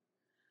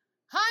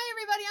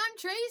everybody. I'm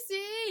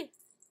Tracy.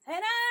 And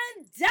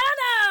I'm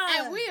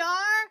Donna. And we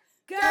are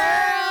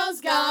Girls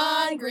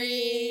Gone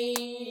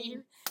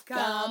Green.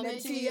 Coming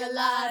to you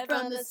live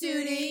from the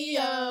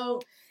studio.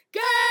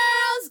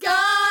 Girls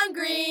Gone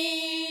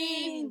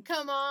Green.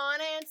 Come on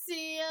and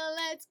see you.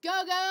 Let's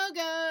go, go,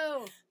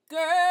 go.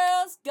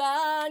 Girls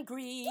Gone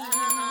Green.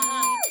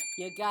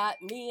 You got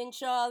me and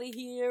Charlie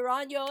here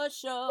on your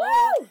show.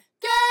 Woo!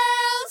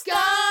 Girls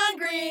Gone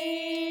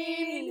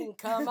Green.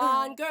 Come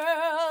on,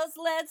 girls,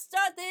 let's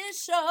start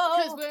this show.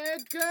 'Cause we're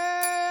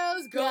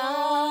Girls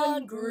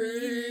Gone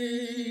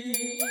Green.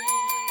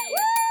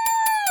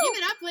 Give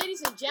it up,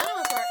 ladies and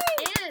gentlemen, for our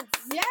aunts.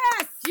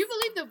 Yes. Do you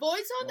believe the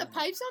voice on the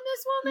pipes on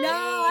this woman?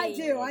 No, I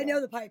do. I know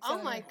the pipes.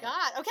 Oh my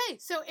God. Okay,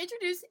 so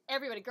introduce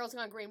everybody. Girls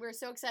Gone Green. We're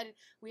so excited.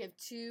 We have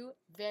two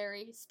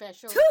very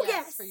special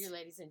guests for you,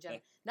 ladies and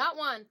gentlemen. Not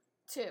one,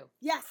 two.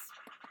 Yes.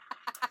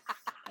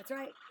 That's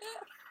right.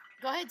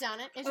 Go ahead,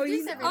 Donna.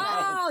 Introduce everybody.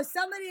 Oh,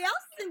 somebody else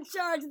is in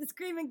charge of the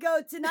Scream and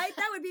Go tonight.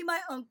 That would be my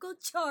Uncle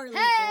Charlie.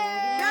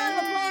 Hey! Round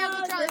of applause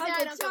Uncle Charlie. for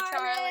Hi, Uncle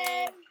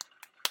Charlie.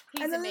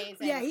 He's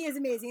amazing. Yeah, he is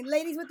amazing.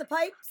 Ladies with the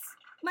pipes,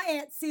 my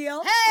Aunt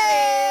Seal.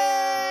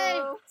 Hey!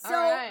 So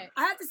All right.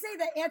 I have to say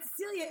that Aunt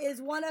Cecilia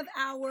is one of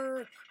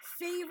our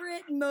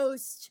favorite,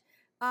 most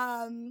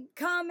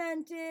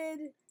commented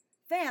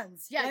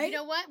fans. Yeah, right? you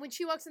know what? When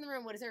she walks in the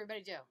room, what does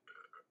everybody do?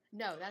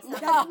 No, that's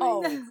not No.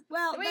 what they do.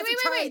 Well, Wait, that's wait,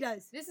 what Charlie wait.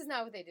 does. This is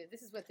not what they do.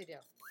 This is what they do.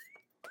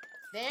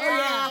 There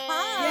yeah. it is.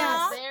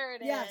 Yes. There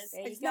it is. Yes,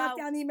 There you it's knocked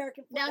go. down the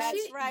American flag. Now,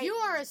 That's right. you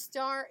are a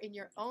star in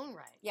your own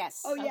right.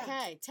 Yes. Oh, yeah.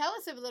 Okay, tell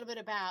us a little bit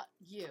about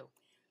you.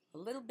 A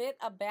little bit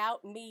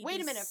about me.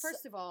 Wait a minute.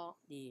 First of all,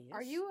 Yes.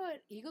 are you an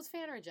Eagles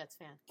fan or a Jets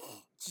fan?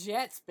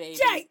 Jets, baby.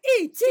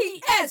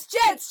 Jets, Jets,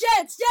 Jets,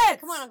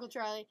 Jets. Come on, Uncle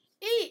Charlie.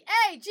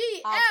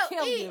 I'll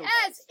kill you.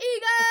 EAGLES,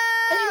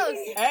 Eagles!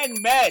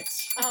 And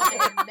Mets. Oh,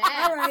 and Mets.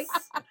 All right.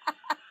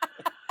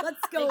 Let's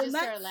They go, just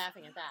Mets. started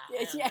laughing at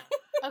that. Yeah.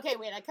 Okay,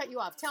 wait, I cut you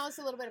off. Tell us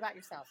a little bit about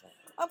yourself.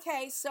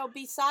 Okay, so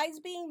besides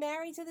being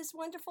married to this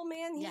wonderful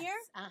man here, Yes.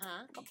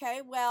 Uh-huh.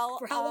 okay, well,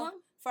 For how long?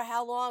 For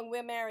how long?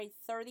 We're married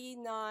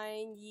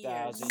 39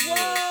 years. 1,000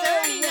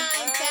 Whoa. years.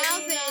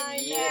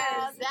 39,000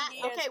 years. That,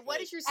 years. okay,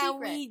 what is your secret? And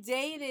we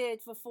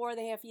dated for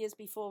 4.5 years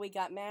before we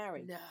got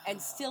married. No.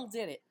 And still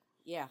did it.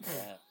 Yeah.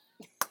 Yeah.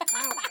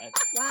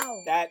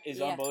 Wow. That is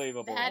Yeah.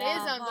 unbelievable. That is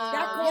Uh-huh. unbelievable.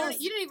 That You goes-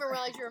 didn't- you didn't even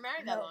realize you were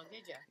married that long,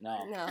 did you?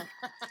 No. No.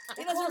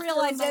 He calls doesn't for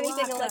realize a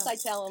anything maraca. unless I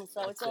tell him,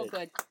 so it's all it.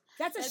 good.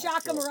 That's a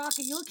shaka maraca.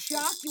 You look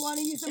shocked. You want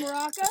to use the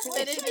maraca?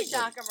 It is a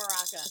shaka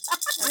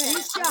maraca. Okay,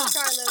 he's Uncle shocked.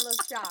 Charlie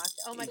looks shocked.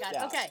 Oh my He's God.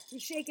 shocked. Okay,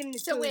 He's shaking in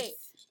his so boots.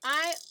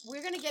 wait.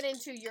 We're gonna get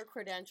into your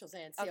credentials,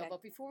 Aunt Seal, Okay.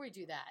 but before we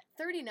do that,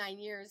 39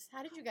 years.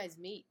 How did you guys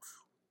meet?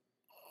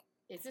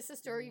 Is this a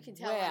story you can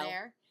tell Well, on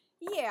air?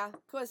 Yeah,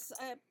 because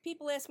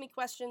people ask me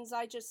questions,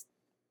 I just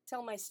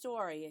tell my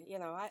story. You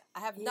know, I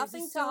have Here's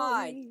nothing a to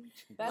story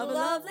hide. of a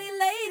lovely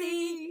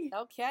lady.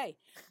 Okay.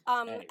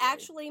 Anyway.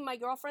 Actually, my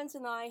girlfriends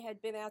and I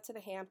had been out to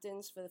the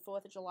Hamptons for the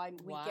 4th of July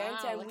weekend, Wow,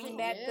 and look we at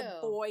met you. the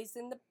boys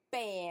in the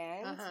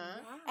band. Uh-huh.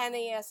 And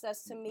they asked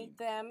us to meet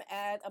them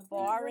at a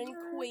bar in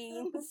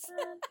Queens,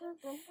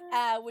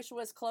 which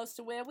was close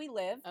to where we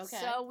lived. Okay.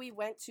 So we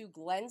went to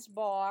Glenn's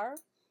Bar.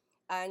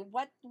 And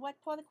what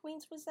part of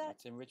Queens was that?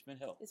 That's in Richmond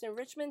Hill. It's in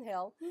Richmond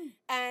Hill.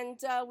 And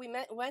we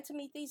went to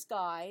meet these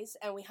guys,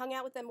 and we hung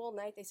out with them all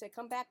night. They said,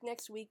 come back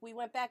next week. We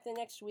went back the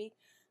next week.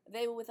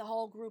 They were with a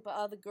whole group of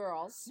other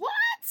girls. What?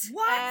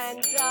 What?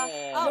 And Yeah.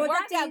 it Well,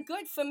 worked that out means-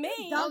 good for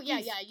me. Oh yeah,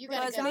 yeah. You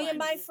got Because to me and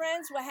my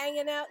friends were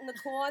hanging out in the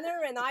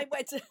corner, and I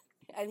went to,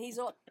 and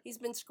he's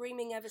been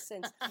screaming ever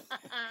since.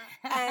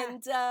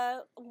 And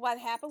what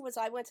happened was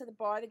I went to the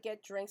bar to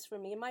get drinks for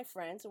me and my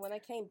friends, and when I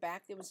came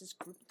back, there was this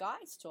group of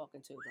guys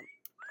talking to them.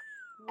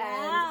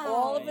 And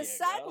all of There a you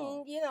sudden,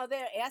 go. you know,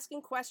 they're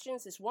asking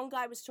questions. This one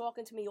guy was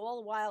talking to me all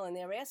the while, and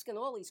they're asking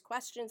all these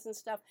questions and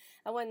stuff.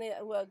 And when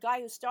the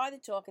guy who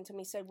started talking to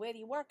me said, "Where do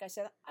you work?" I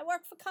said, "I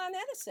work for Con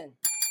Edison."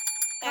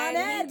 Con And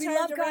Ed, he we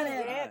turned love Con around,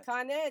 Ed. Yeah,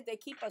 Con Ed. They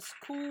keep us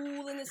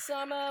cool in the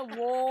summer,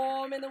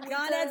 warm in the winter.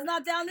 God, Ed's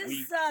not down this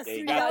They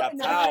studio. got the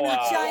No, power. no,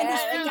 Chinese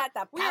Yeah, they food. got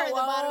the We are at the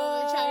bottom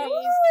of the power.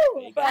 Chinese.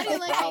 They I got didn't the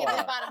like being at the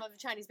power. bottom of the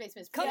Chinese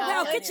basement. Kung Yeah,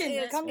 Pao yeah, Kitchen.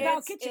 yeah. Kung Pao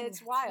it's- Kitchen.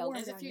 it's wild.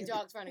 There's a few Yeah.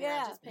 dogs running Yeah.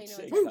 around. Just pay no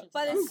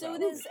But attention. But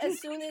to as them.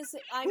 soon as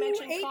I Who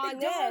mentioned ate the Con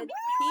dog? Ed,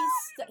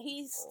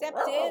 he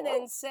stepped in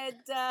and said,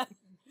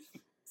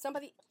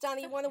 "Somebody,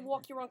 Johnny, you want to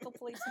walk your uncle,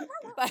 please?"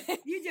 But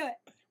You do it.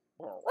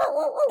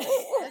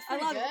 That's I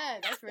pretty love good.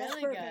 it. That's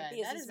really perfect. good.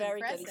 he That is is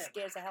very good. He impressive.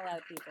 scares the hell out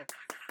of people.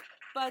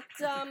 But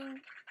you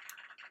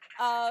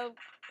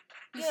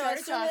You know,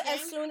 started talking.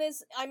 as soon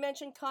as I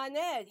mentioned Con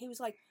Ed, he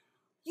was like,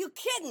 "You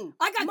kidding?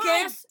 I got My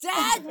gas."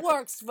 dad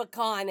works for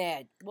Con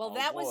Ed." Well, Oh,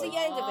 that was boy. the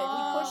end of it.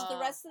 Oh. He pushed the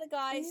rest of the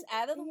guys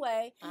out of the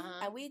way, Uh-huh.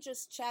 and we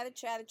just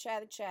chatted.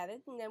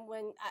 And then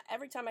when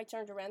every time I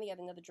turned around, he had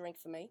another drink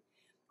for me.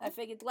 I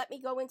figured, let me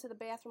go into the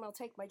bathroom. I'll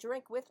take my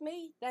drink with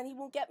me. Then he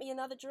won't get me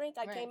another drink.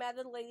 I Right. came out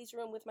of the ladies'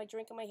 room with my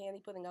drink in my hand. He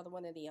put another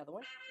one in the other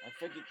one. I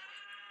figured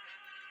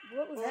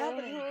what was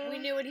happening. We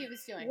knew what he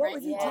was doing, What right?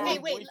 was he Okay,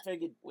 doing? wait.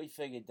 We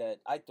figured that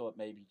I thought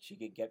maybe she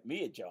could get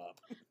me a job.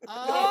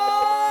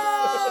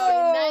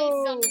 Oh,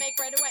 nice. Something to make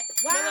right away.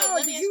 Wow, No,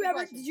 wait,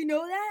 did you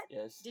know that?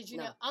 Yes. Did you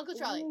No. know, Uncle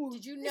Charlie? Ooh,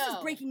 Did you know? This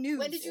is breaking news.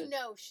 When did you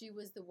know she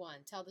was the one?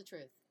 Tell the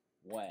truth.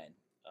 When?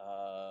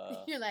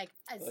 You're like,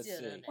 I let's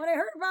still don't see. know. When I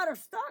heard about her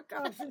stock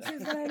options she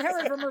was going to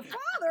inherit from her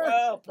father.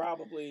 Well,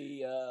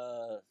 probably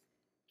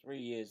 3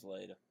 years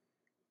later.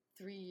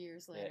 3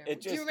 years later.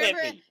 it do you just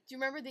remember? hit me. Do you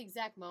remember the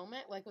exact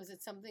moment? Like, was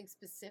it something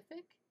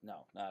specific?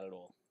 No, not at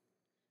all.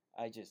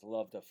 I just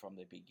loved her from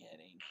the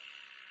beginning.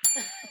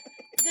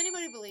 Does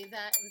anybody believe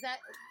that? Was that,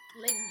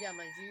 ladies and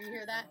gentlemen? Do you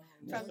hear that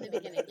from the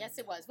beginning? Yes,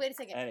 it was. Wait a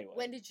second. Anyway.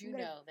 When did you I'm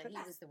gonna know that put he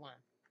that- was the one?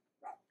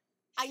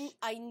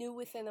 I knew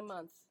within a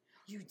month.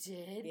 You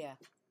did? Yeah.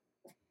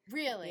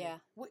 Really? Yeah.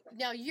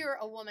 Now you're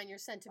a woman. You're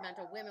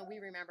sentimental. Women, we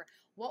remember.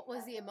 What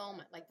was the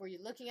moment? Like, were you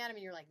looking at him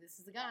and you're like, "This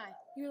is the guy"?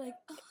 You're like,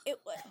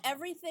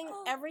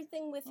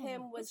 Everything with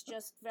him was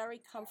just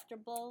very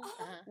comfortable.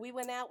 Uh-huh. We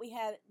went out.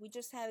 We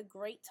just had a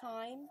great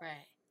time,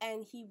 Right.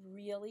 and he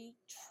really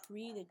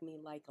treated me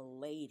like a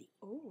lady.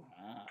 ooh.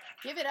 Ah,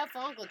 Give it up for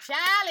Uncle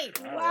Charlie.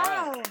 all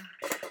Wow. right.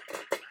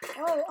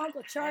 Oh,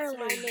 Uncle Charlie.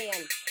 That's my man.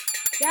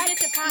 He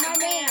gets a pot my and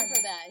man. pan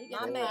for that. He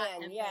gets My a pot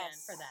man, and yes.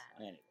 pan for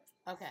that. Anyway.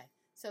 Okay.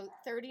 So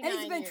 39 And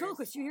he's a years.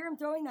 ventriloquist. You hear him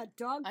throwing that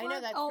dog I bark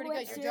know, that's all the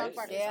pretty way good. Your dog upstairs?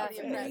 bark is Yeah, pretty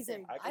it's impressive.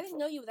 amazing. I didn't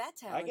know you were that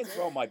I talented. can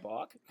throw my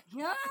bark.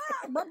 Yeah.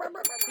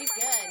 He's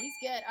good. He's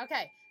good.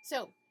 Okay.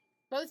 So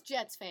both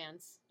Jets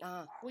fans.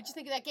 Uh, What'd you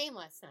think of that game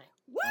last night?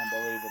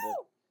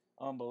 Unbelievable.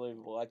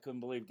 Unbelievable. I couldn't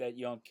believe that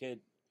young kid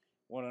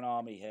won an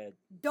Army head.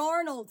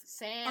 Darnold.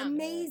 Sam.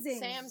 Amazing.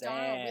 Sam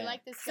Darnold. We Sam.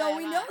 like this guy. So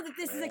we a know lot. that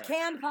this is a Yeah.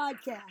 canned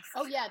podcast.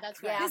 Oh yeah,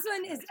 that's right. Yeah. This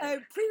one is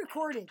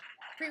pre-recorded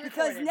because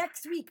Pre-recorded.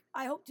 next week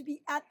I hope to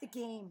be at the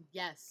game.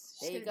 Yes.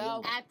 There She's you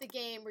gonna be go. At the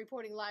game,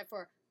 reporting live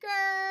for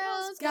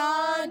Girls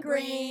Gone Gone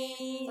Green.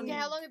 Green. Okay,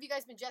 how long have you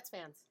guys been Jets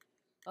fans?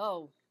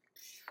 oh,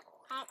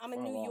 I'm a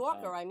For a New long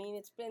Yorker. time. I mean,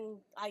 it's been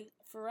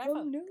forever.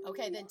 Oh, no.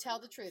 Okay, then tell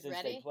the truth. Since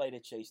Ready? they played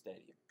at Chase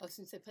Stadium. Oh,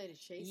 since they played at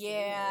Chase.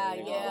 Yeah,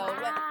 Yeah. yeah.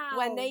 Wow.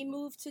 When they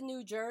moved to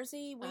New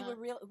Jersey, we Uh-huh.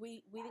 were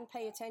we didn't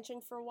pay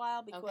attention for a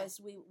while because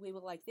we were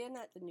like, they're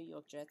not the New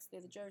York Jets, they're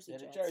the Jersey They're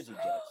the Jets. Jersey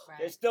Jets. Right.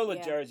 They're still the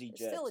Yeah. Jersey It's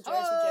Jets. still a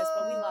Jersey Jets,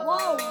 but we love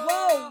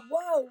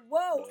Whoa, them.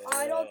 whoa.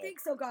 I don't Yeah. think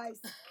so,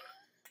 guys.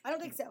 I don't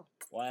think so.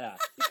 Why not?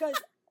 Because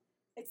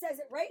it says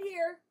it right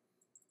here.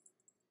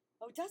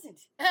 Oh, it doesn't.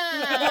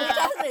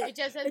 doesn't. It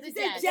just says It the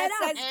says Jets. Jets.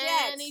 It says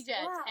Jets. Any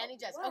Jets. Wow, Any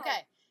Jets. wow.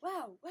 Okay.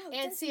 Wow. And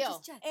Jets, Seal.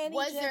 just Jets. Any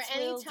Was there Jets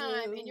any will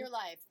time do. in your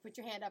life, put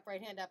your hand up,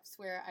 right hand up,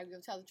 swear I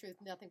will tell the truth,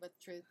 nothing but the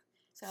truth.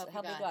 So help,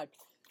 Help you me God. God.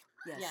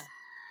 Yes. Yeah.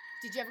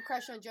 Did you have a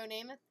crush on Joe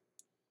Namath?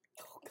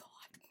 Oh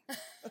God.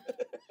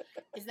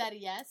 Is that a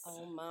yes?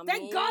 Oh, mommy.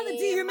 Thank God the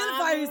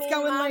dehumidifier is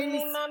going,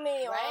 ladies.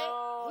 Mommy. Right?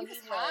 Oh, he was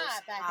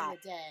hot back in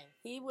the day.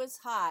 He was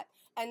hot.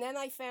 And then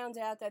I found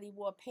out that he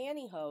wore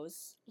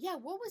pantyhose. Yeah,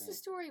 what was the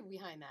story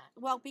behind that?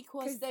 Well,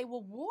 because 'Cause- they were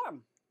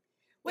warm.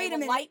 Wait They a were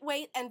minute.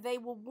 lightweight and they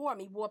were warm.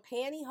 He wore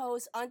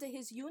pantyhose under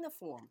his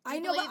uniform. Do I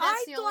you know, believe but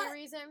that's I the thought. only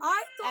reason?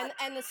 I thought.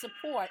 And the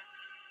support.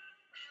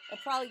 It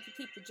probably could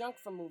keep the junk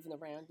from moving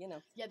around, you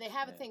know. Yeah, they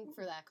have a Yeah. thing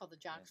for that called the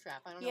jock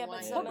strap. I don't Yeah, know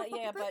but why. some, But-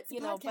 yeah, but it's a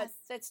you know, but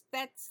podcast.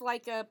 that's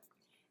like a,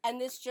 and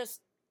this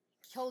just,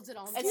 Holds it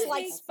on. it's Excuse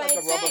like me. It's like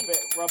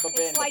Spanx. a rubber band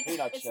It's like and a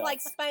peanut it's shell. like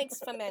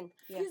Spanx for men.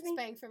 Yeah. Excuse me.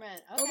 Spank for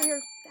men. Okay. Over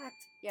here. Fact.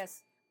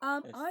 Yes.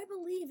 Yes. I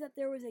believe that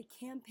there was a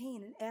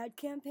campaign, an ad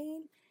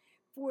campaign,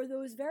 for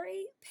those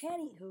very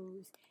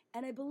pantyhose,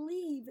 and I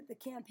believe that the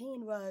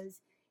campaign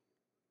was,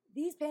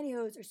 these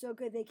pantyhose are so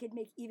good they could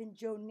make even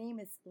Joe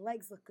Namath's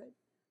legs look good.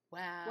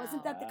 Wow.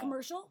 Wasn't that the Wow.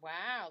 commercial?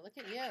 Wow, look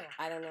at you.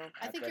 I don't know.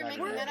 I think Not you're that I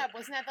making know. that up.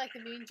 Wasn't that like the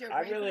Mean Joe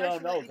I Green really commercial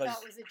don't know, that you thought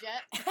 'cause- was a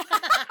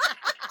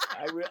jet?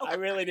 I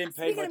really didn't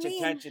pay Speaking of much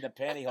mean- attention to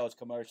pantyhose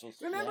commercials.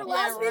 Remember Yeah.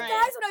 last week, right.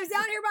 guys, when I was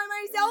down here by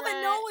myself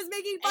and no Right. one was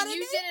making fun And of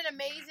you me? did an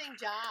amazing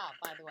job,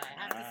 by the way. I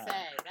have Wow. to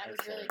say that was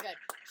That's really right. good.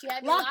 She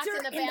had me Locked locked her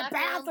in the in the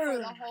bathroom for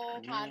the bathroom.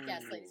 whole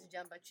podcast, Ooh. ladies and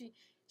gentlemen. But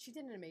she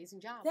did an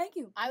amazing job. Thank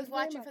you. I Thank was you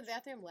very watching much. from the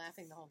bathroom,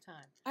 laughing the whole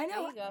time. I There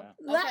know. you go. Yeah.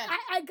 La- Okay.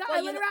 I you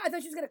let her know- out. I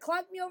thought she was going to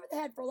clunk me over the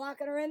head for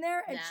locking her in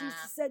there, and she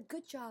Nah. said,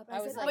 "Good job."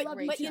 I was said, like, "I love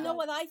great you But too." you job. know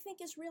what I think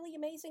is really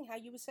amazing? How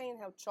you were saying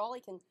how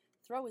Charlie can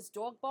throw his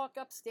dog bark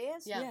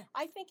upstairs? Yeah. Yeah.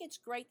 I think it's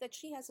great that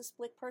she has a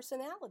split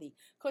personality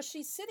because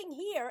she's sitting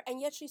here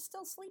and yet she's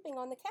still sleeping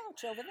on the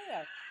couch over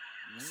there.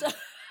 So,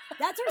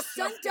 That's her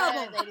stunt She's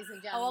double. good, ladies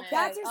and gentlemen. okay.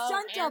 That's her Oh,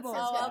 stunt and double.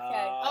 says oh, good.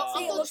 okay. Oh, See,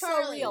 it Uncle looks so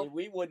Charlie. real.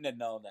 We wouldn't have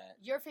known that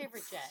Your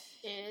favorite jet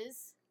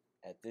is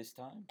at this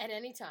time. at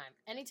any time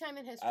in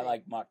history. I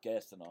like Mark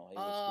Gastineau. He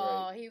Oh,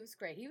 was he was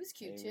great. He was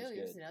cute He too. was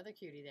He was good. another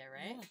cutie there,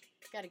 right? Yeah.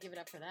 Got to give it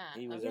up for that.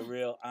 great. He was Okay. a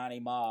real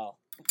animal.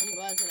 He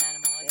was an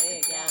animal. There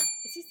you go. Yeah.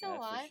 Is he still That's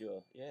alive? for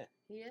sure. Yeah.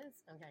 He is?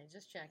 Okay,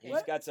 just checking.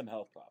 He's got some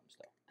health problems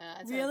though.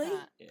 That's Really? What I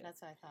thought. Yeah.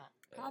 That's what I thought.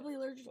 Probably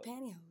allergic to but-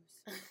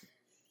 pantyhose.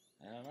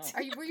 I don't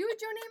know. Were you a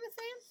Joe Namath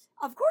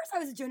fan? Of course, I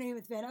was a Joe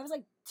Namath fan. I was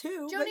like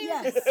 2, Joe but Namath.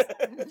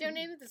 yes, Joe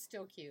Namath is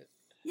still cute.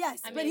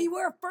 yes. I but he mean-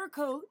 wore a fur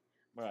coat.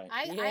 Right.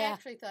 I Yeah.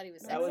 actually thought he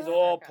was. That sexy was with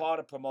all that part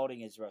of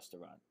promoting his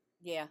restaurant.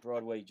 Yeah.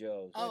 Broadway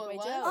Joe's. Oh, it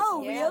was?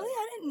 Oh, Yeah. really?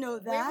 I didn't know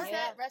Where was that.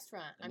 that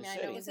restaurant? In I the mean, I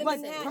city. know it was It's in in the What,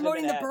 city. Manhattan.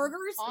 promoting the Manhattan.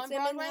 burgers? On It's in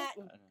Broadway?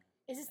 Manhattan.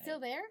 Is it still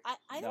there?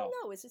 I don't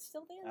know. Is it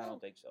still there? I No.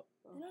 don't think so.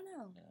 I don't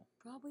know. Yeah.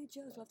 Broadway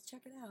Joe's. We'll have to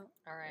check it out.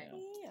 All right. Yeah.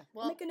 Yeah. I'll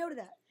Well, make a note of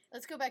that.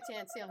 let's go back to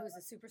Aunt Seal, who's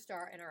a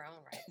superstar in her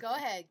own right. Go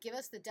ahead. Give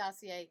us the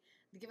dossier.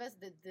 Give us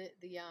the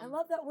I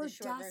love that the word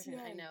short dossier. version.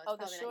 I know it's Oh, the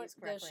probably short- not used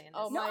correctly. the sh- In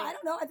oh, this. No, my- I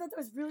don't know. I thought that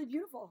was really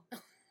beautiful.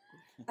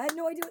 I had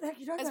no idea what the heck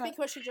you're talking It's about.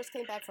 because she just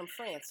came back from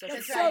France. So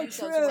That's she's so right. used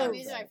true. those So I'm words.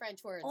 using my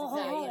French words. Oh,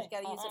 exactly. Yeah, you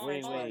gotta use the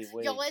Wait, French wait, words.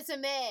 wait. Your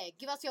resume.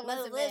 Give us your My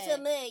resume.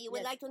 resume. You would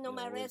Yes. like to know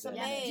my Your resume?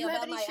 resume. Do you have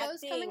about any my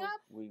shows coming acting?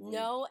 up?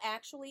 No,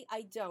 actually,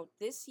 I don't.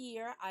 This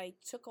year, I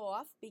took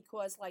off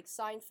because, like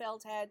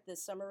Seinfeld had the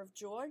Summer of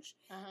George.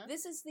 Uh-huh.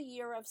 This is the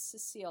year of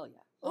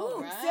Cecilia.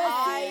 Ooh, Right.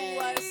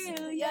 I was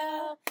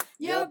Cecilia,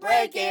 You're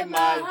breaking my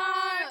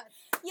heart.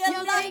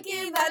 You're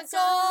lucky, that's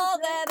all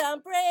that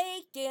I'm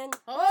breaking.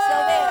 Oh,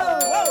 So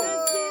there.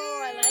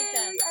 Whoa. I like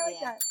that. I like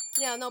Yeah. that.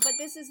 Yeah, no, but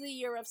this is the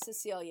year of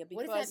Cecilia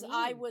What does that because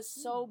I mean? was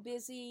so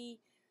busy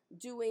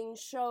doing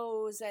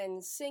shows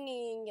and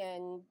singing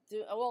and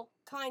all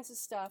kinds of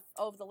stuff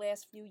over the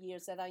last few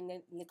years that I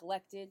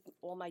neglected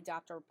all my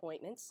doctor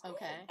appointments.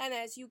 Okay. And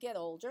as you get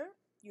older,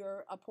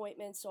 your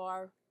appointments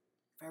are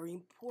very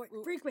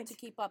important Frequent. to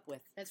keep up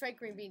with. That's right,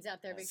 green beans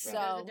out there. Make That's sure you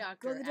go to right. the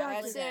doctor. Go to the doctor.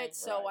 every That's day. it.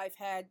 So Right.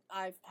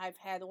 I've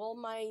had all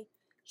my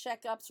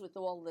checkups with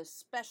all the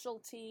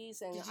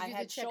specialties, and Did you I do the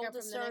had checkup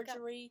shoulder from the neck up?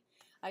 surgery.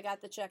 I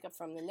got the checkup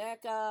from the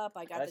neck up.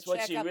 I got That's the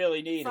what she checkup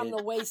really needed. from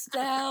the waist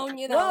down.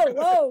 You know.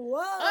 Whoa,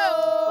 whoa,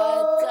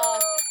 whoa.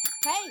 But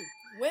hey,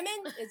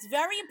 women, it's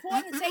very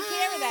important to take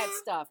care of that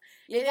stuff.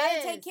 You It got to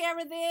is. take care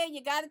of there.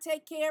 You got to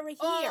take care of here.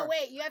 Oh,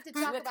 wait. You have to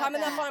talk We're about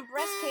coming that. up on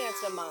Breast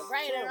Cancer Month.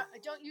 Right. too.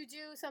 and, don't you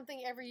do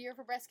something every year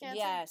for breast cancer?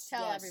 Yes.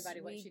 Tell yes,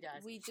 everybody what we- she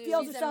does. We do.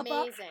 Feels She's herself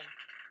up. amazing.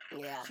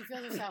 Yeah. She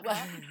feels herself up.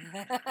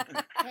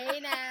 Hey,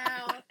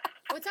 now.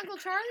 What's Uncle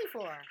Charlie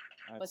for?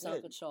 What's That's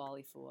Uncle it.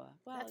 Charlie for?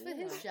 Well, That's for you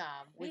his know.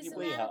 job. He's an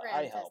I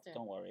mammogram help. tester.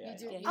 Don't worry. You I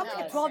do- help. you I'm know like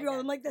a it's 12-year-old. okay.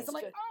 I'm like this. It's I'm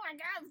like, good. oh my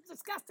God, it's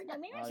disgusting.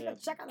 Maybe I Oh, should yeah. go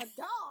check on a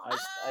dog.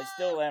 I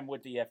still am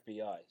with the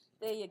FBI.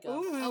 There you go.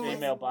 Ooh. Oh,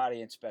 Female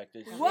body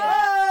inspectors. Whoa!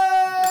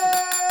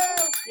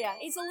 Yeah,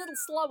 he's a little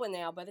slower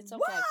now, but it's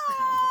okay.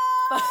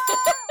 Whoa!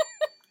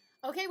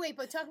 Okay, wait,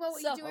 but talk about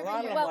what So- you do A every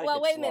lot year. of well, like well,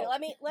 it wait a minute. slow.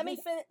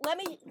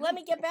 Let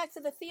me get back to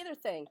the theater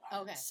thing.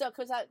 Okay. So,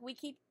 because we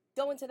keep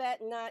going to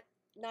that and not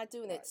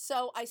doing it. Right.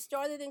 So, I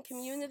started in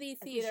community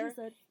That's what she theater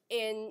said.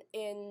 in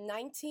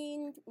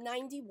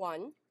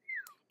 1991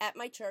 at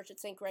my church at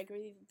St.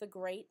 Gregory the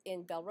Great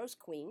in Belrose,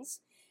 Queens.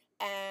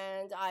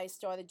 And I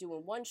started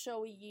doing one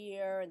show a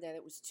year, and then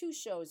it was 2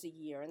 shows a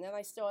year. And then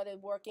I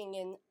started working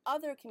in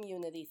other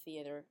community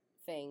theater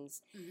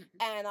things. Mhm.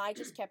 And I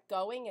just kept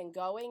going and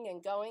going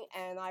and going.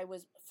 And I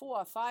was 4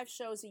 or 5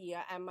 shows a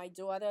year, and my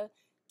daughter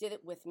did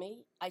it with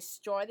me. I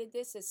started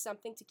this as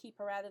something to keep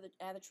her out of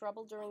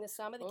trouble during the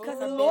summer to keep Because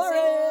her of busy.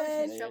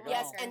 Lauren. She's so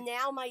Yes, good. and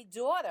now my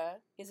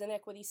daughter is an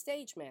equity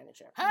stage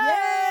manager.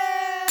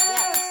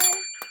 Yes.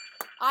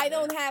 I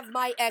don't have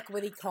my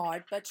equity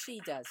card, but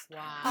she does.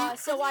 Wow.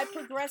 So I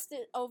progressed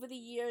it over the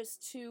years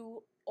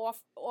to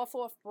off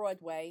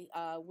Broadway,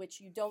 which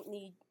you don't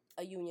need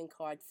a union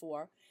card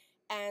for.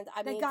 And I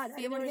Thank mean, God. I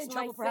didn't wanna theater get is in my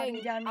trouble for having thing.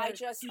 you down I there.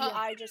 just Oh,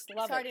 I just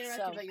love Sorry to it.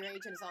 interrupt So you, but your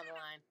agent is on the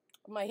line.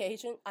 my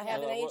agent, I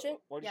have an What-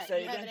 agent. What'd Yeah, you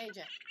say you have an again?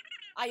 agent.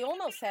 I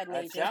almost had an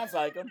That agent. sounds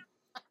like him.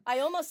 I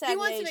almost had He an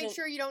wants agent. to make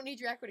sure you don't need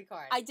your equity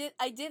card. I did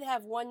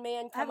have one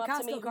man I have come a up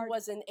to me Costco who card.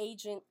 was an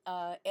agent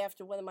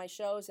after one of my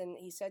shows, and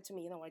he said to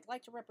me, I'd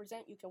like to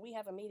represent you. Can we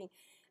have a meeting?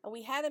 And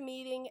we had a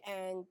meeting,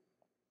 and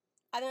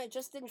I don't know, it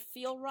just didn't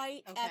feel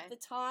right Okay. at the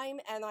time,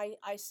 and I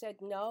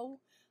said no.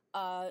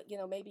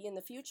 Maybe in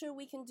the future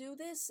we can do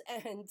this.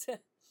 And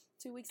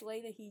 2 weeks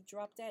later, he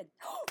dropped dead.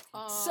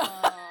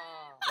 Oh,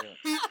 Yeah.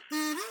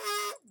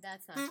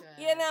 that's not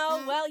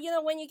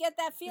good. When you get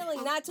that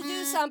feeling not to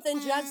do something,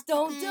 just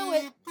don't do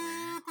it.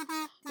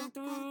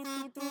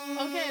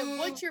 Okay,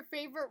 what's your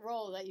favorite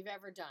role that you've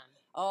ever done?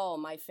 Oh,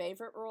 my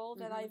favorite role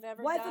that Mhm. I've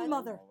ever Wife done? and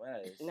mother. Oh,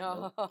 that is-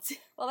 No. Well, Of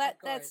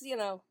that's,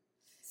 course.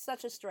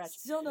 such a stretch.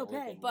 Still no The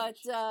Wicked pay. Witch.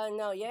 But,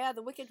 no, yeah,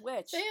 the Wicked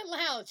Witch. Say it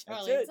loud,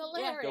 Charlie. it. It's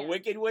hilarious. The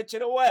Wicked Witch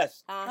of the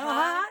West.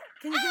 Uh-huh.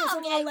 Can you give us a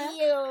little laugh?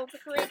 you,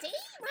 pretty.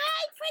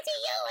 Hi, pretty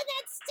you, and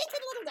that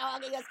stinking little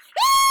dog. He goes,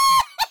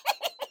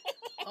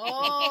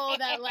 Oh,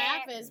 that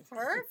laugh is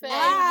perfect. And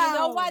you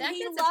know Wow. what That he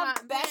gets a loved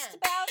pop- best man.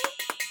 about it?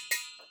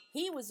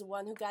 He was the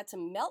one who got to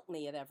melt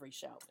me at every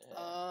show.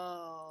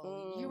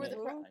 Oh, you were the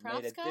Mhm. pro- I made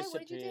props it guy? What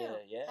did you do?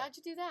 disappear, yeah. How'd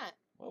you do that?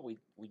 Well, we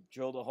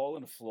drilled a hole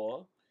in the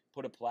floor,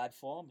 put a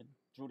platform, and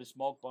threw the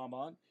smoke bomb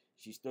on.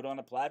 She stood on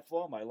the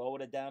platform. I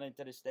lowered her down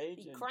into the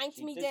stage. He and cranked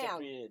she me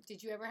down. disappeared.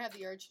 Did you ever have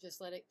the urge to just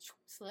let it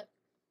slip?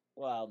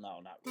 Well, no,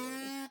 not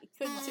really. He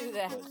couldn't do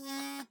that.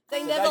 Because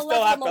They I never still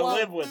left have him to alone.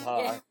 live with her.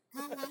 Yeah.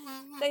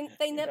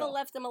 They never Yeah.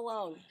 left him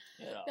alone.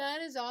 You know.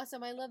 That is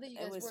awesome. I love that you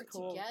It guys was work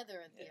cool. together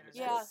in theater.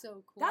 Yeah. That's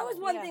so cool. That was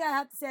one Yeah. thing I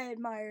have to say I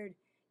admired.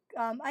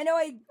 I know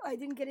I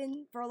didn't get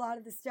in for a lot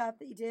of the stuff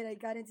that you did. I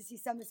got in to see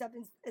some of the stuff.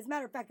 And as a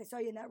matter of fact, I saw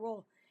you in that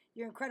role.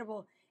 You're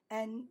incredible.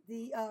 and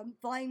the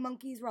flying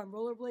monkeys were on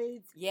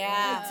rollerblades.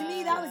 Yeah. Like, to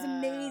me, that was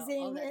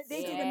amazing. Oh, that's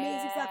They did so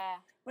amazing stuff.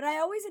 But I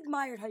always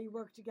admired how you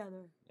worked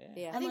together.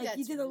 Yeah. I And think like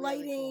you that's did the really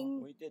lighting.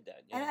 cool. We did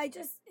that. And Yeah. I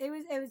just, it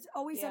was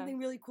always something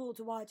really cool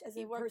to watch as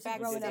He a worked person We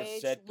growing did up. the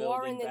backstage. set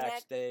Lauren building, in that-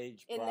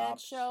 backstage, In that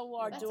props. show,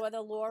 our That's- daughter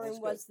Lauren that's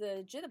good. was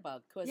the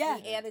jitterbug because Yeah.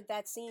 we added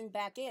that scene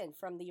back in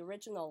from the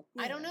original.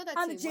 I don't know that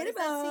On the scene. What is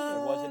that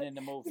scene? It wasn't in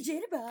the The movie.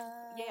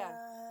 jitterbug.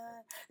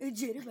 Yeah. The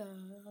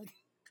jitterbug.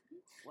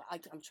 Well,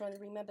 I'm trying to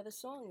remember the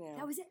song now.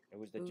 That was it. It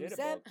was the Who's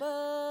that jitterbug.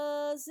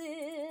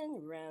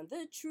 buzzing round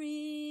the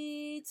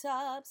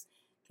treetops?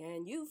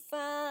 Can you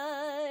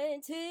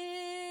find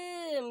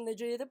him, the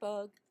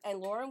jitterbug? And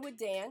Lauren would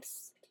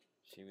dance,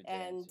 She would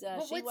and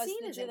dance. she What was scene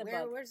the is it?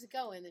 jitterbug. Where does it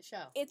go in the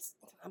show?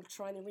 I'm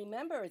trying to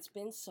remember. It's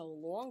been so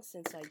long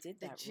since I did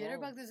The that.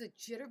 jitterbug. role. There's a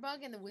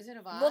jitterbug in the Wizard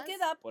of Oz. Look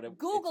it up. But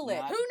Google it's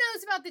it. not- Who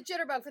knows about the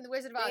jitterbug from the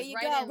Wizard of Oz? There you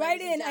Right go. in, Right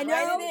ladies and in. I gentlemen.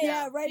 know. Write it in.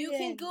 Yeah, right You in.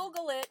 can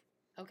Google it,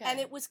 Okay. and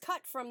it was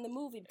cut from the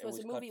movie because was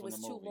the cut movie from was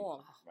the too movie.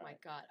 long. Oh my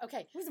Right. God.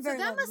 Okay. It was a So very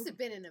that long must movie. have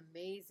been an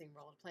amazing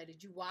role to play.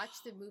 Did you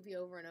watch the movie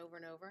over and over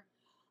and over?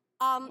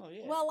 Oh,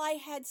 yeah. Well, I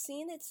had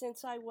seen it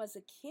since I was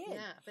a kid,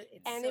 Yeah, but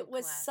it's and so it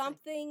was classic.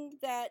 something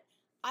that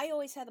I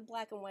always had a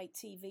black and white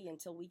TV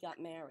until we got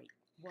married.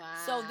 Wow.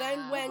 So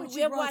then when But we're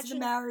you brought to watching,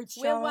 the marriage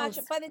we're watching,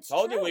 shows. but it's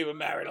Told true. you we were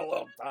married a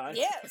long time.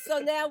 Yeah, so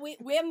now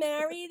we're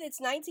married. It's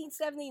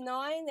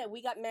 1979 that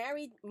we got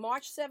married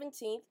March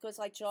 17th because,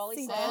 like Charlie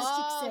St. says, Patrick's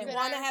Oh, Day. good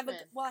want to have a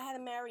Irishman. well, I had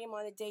to marry him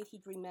on a date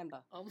he'd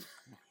remember. Oh,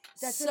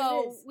 That's what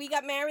so it is. we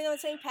got married on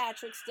St.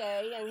 Patrick's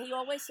Day, and he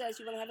always says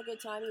you want to have a good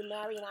time, you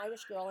marry an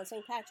Irish girl on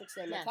St. Patrick's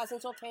Day. My Yes.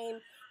 cousins all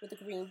came with the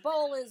green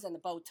bowlers and the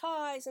bow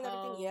ties and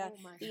everything. Yeah, Oh,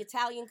 my the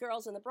Italian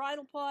girls in the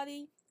bridal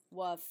party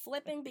were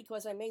flipping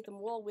because I made them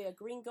all wear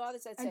green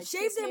garters that And said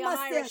shaved "Kiss me, their I'm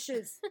Irish."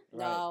 mustaches.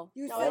 No,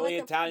 You no, said- I All let the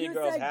them- Italian you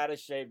girls said- had to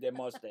shave their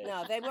mustache.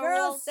 no, they were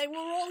Girls,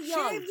 all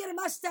young. Shave your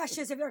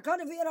mustaches if you're going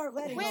to be at our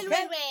wedding. well,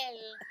 okay?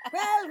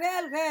 well,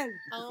 well. Well.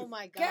 Oh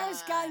my God.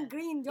 Girls gone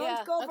green. Don't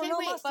Yeah. go for Okay, no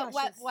wait, mustaches.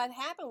 But what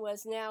happened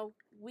was now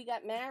we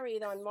got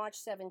married on March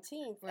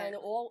 17th, Right. and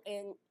all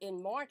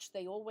in March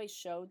they always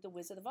showed the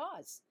Wizard of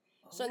Oz.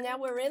 So now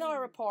we're in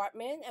our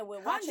apartment and we're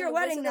How's watching your the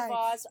wedding Wizard of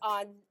night? Oz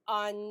on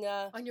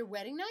On your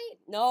wedding night?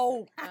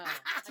 no. Oh,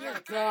 I Dear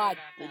gotta God.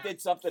 We about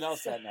did something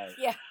else that night.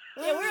 Yeah,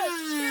 we were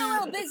a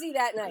little busy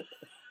that night.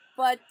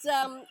 But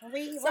so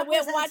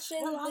we're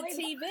watching the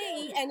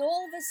TV, and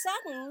all of a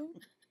sudden,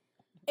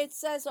 it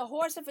says a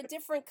horse of a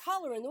different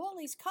color, and all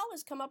these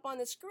colors come up on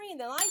the screen.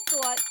 And I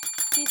thought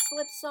he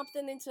slipped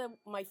something into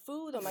my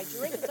food or my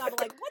drink. So I'm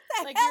like, what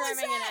the like hell you're is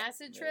having that? an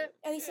acid trip?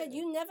 And he said,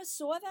 you never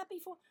saw that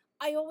before?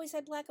 I always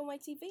had black and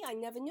white TV. I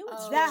never knew it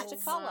Oh, switched to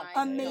That's color.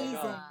 my amazing.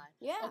 God.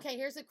 Yeah. Okay,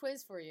 here's a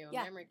quiz for you. A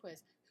Yeah. memory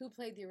quiz. Who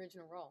played the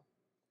original role?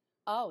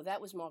 Oh, that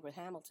was Margaret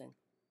Hamilton.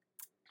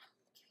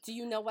 Do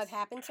you know what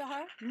happened to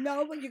her?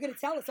 No, but you're going to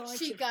tell us, aren't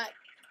She you? got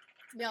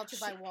melted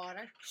by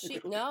water.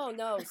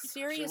 No, She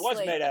seriously.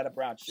 was made out of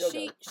brown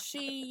sugar.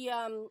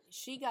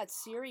 She got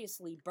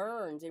seriously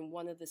burned in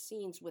one of the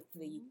scenes with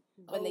the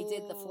when they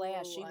did the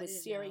flash. She Oh, I was didn't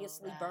know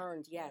seriously that.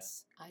 burned.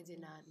 Yes. I did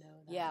not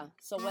know that. Yeah.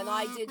 So when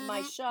I did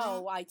my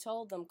show, I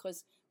told them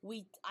because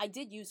I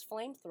did use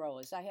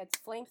flamethrowers. I had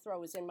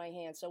flamethrowers in my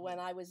hand. So when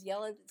I was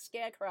yelling at the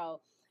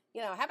Scarecrow,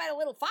 how about a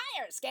little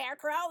fire,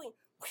 Scarecrow?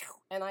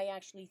 And I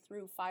actually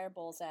threw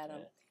fireballs at him.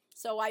 Yeah.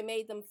 So I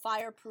made them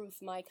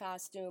fireproof my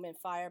costume and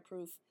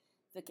fireproof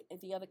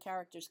the other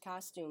characters'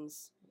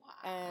 costumes.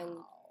 Wow. And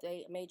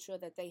they made sure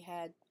that they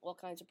had all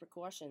kinds of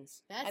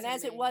precautions. That's and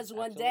as it amazing. was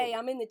one day, Absolutely.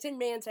 I'm in the Tin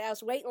Man's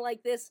house waiting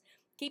like this,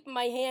 keeping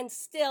my hand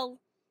still,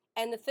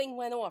 and the thing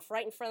went off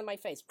right in front of my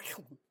face.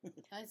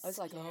 That's I was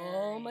like, scary.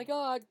 oh my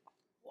God,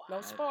 Wow.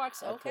 no sparks.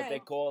 That's what they Okay.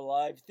 call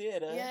live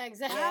theater. Yeah,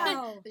 exactly.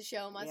 Wow. The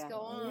show must Yeah. go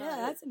on. Yeah,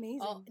 that's amazing.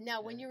 Oh,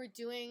 now when Yeah.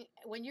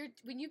 when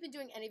you've been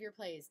doing any of your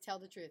plays, tell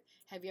the truth.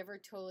 Have you ever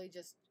totally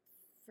just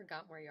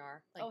forgotten where you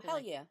are? Oh, been hell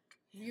like, yeah.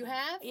 You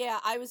have? Yeah,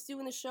 I was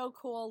doing a show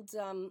called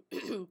Done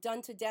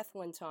to Death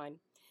one time,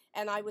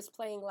 and I was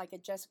playing like a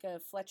Jessica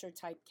Fletcher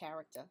type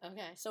character.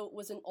 Okay. So it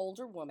was an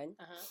older woman,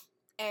 Uh-huh.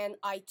 and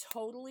I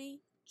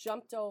totally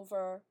jumped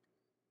over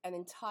an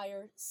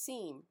entire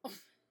scene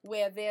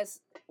where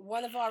there's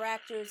one of our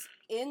actors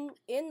in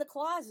the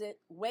closet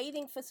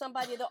waiting for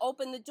somebody to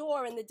open the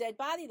door and the dead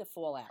body to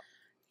fall out.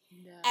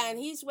 No. And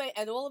he's waiting,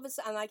 and all of a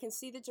sudden, I can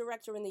see the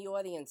director in the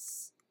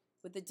audience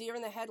with the deer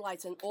in the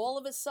headlights, and all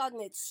of a sudden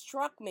it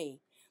struck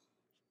me.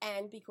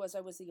 And because I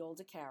was the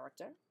older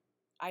character,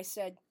 I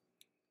said,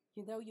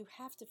 you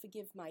have to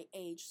forgive my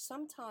age.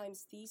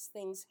 Sometimes these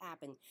things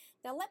happen.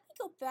 Now let me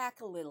go back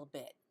a little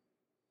bit.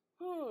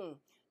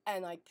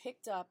 And I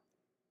picked up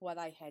what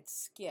I had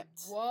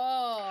skipped.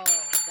 Whoa,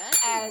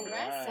 that's And-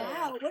 impressive.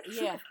 Wow, what a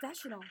true Yeah.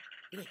 professional.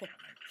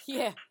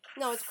 Yeah.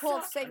 No, it's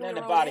called So- saving And then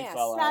your the own body ass.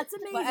 fell out. That's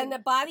amazing. But, and the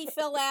body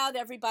fell out.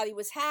 Everybody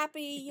was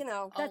happy,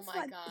 Oh That's my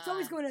fun. God. It's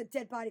always going to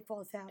dead body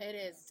falls out. It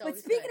is. It's But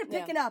always speaking good. of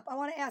picking up, I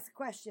want to ask a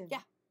question.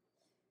 Yeah.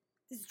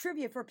 This is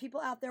trivia for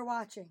people out there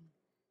watching.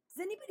 Does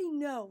anybody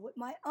know what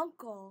my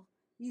uncle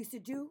used to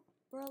do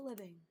for a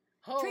living?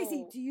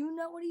 Tracy, do you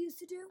know what he used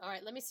to do? All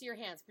right, let me see your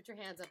hands. Put your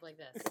hands up like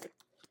this.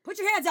 Put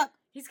your hands up.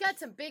 He's got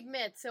some big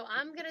mitts, so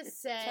I'm going to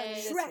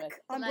say... Shrek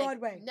on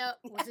Broadway. No,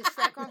 was it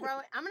Shrek on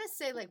Broadway? I'm going to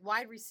say, like,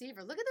 wide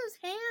receiver. Look at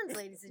those hands,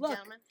 ladies and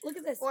gentlemen. Look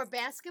at this. Or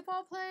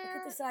basketball player.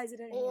 Look at the size of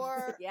that hand.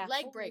 Or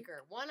leg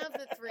breaker. One of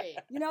the three.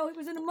 You know, it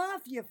was in the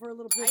mafia for a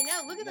little bit. I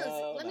know. Look at those.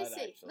 No, Let me not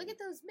see. actually. Look at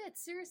those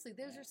mitts. Seriously,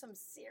 those are some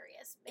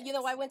serious mitts. You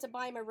know, I went to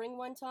buy him a ring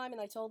one time,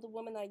 and I told the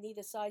woman I need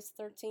a size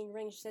 13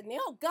 ring. She said,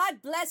 "Oh, God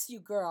bless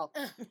you, girl."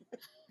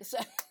 So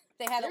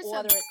they had to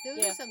order it.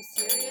 Those are some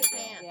serious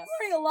hands. Yeah. I'm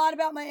learning a lot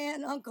about my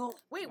aunt and uncle.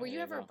 Wait, were There you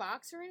you ever a go.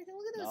 boxer or anything?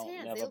 Look at those No,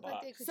 hands. never They look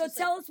like they boxed. could So just,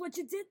 tell us what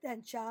you did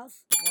then,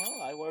 Charles.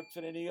 Well, I worked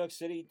for the New York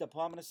City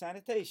Department of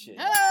Sanitation.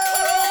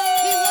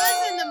 Oh, he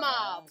was in the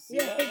mob.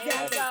 Yeah,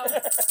 exactly.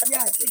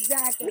 Yes,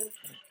 exactly.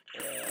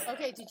 Yeah.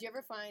 Okay, did you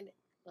ever find,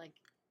 like,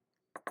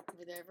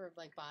 were there ever,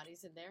 like,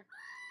 bodies in there?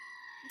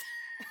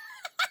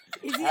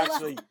 Is he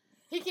Actually,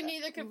 He can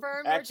neither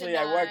confirm or actually,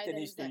 deny. I worked in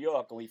that East he's New dead.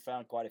 York, and we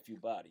found quite a few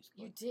bodies.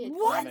 You but did?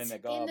 What? Not in the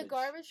In garbage. the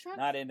garbage truck?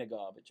 Not in the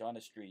garbage, on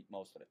the street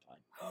most of the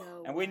time.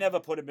 No. And we never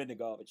put them in the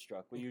garbage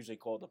truck. We usually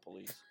called the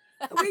police.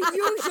 We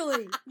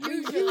usually.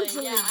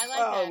 Usually, yeah, I like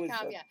Well, that it was,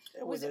 caveat.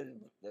 It Was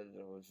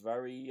was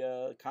very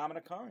common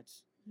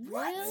occurrence in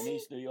Really?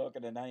 East New York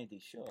in the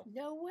 90s, sure.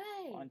 No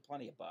way. Find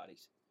plenty of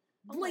bodies.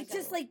 Oh my Like, God.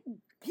 just like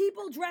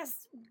people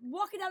dressed,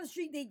 walking down the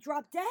street, they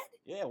drop dead?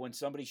 Yeah, when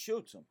somebody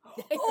shoots them.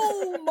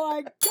 Oh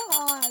my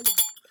God.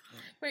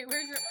 Wait,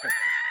 where's your...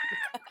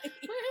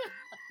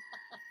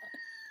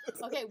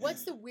 Okay,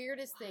 what's the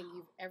weirdest thing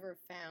you've ever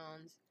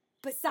found?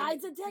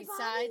 Besides a dead body?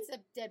 Besides a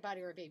dead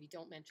body or a baby.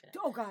 Don't mention it.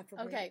 Oh, God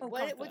forbid. Okay, Oh,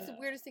 what's God the forbid.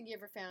 weirdest thing you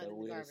ever found in the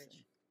weirdest garbage?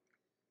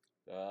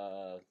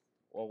 thing.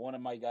 Well, one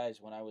of my guys,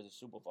 when I was a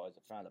supervisor,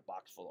 found a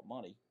box full of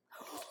money.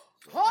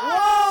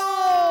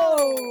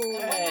 Oh! And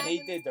what And he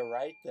happened? did the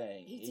right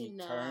thing. He He did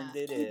not. turned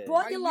it He in.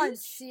 bought Are your you lunch.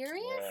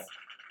 serious? Yeah,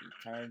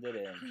 he turned it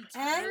in. He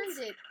turned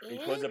it in?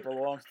 Because it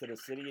belongs to the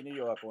city of New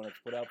York when it's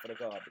put out for the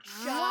garbage.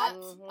 Shut up.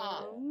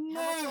 How Mhm.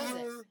 much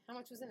was it? How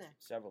much was in there?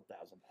 Several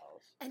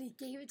 $1,000s. And he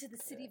gave it to the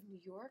city of New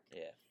York?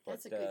 Yeah.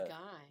 That's a but, good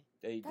guy.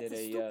 They That's did a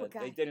a stupid they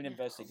guy. did an Yeah.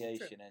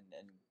 investigation and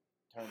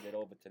turned it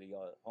over to the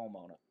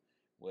homeowner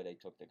where they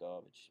took the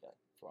garbage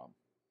from.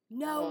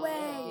 No Oh,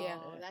 way.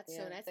 Yeah. That's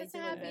Yeah, so nice. they That's a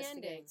do happy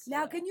investigate. ending.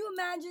 Now, can you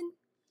imagine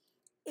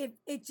if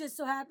it just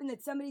so happened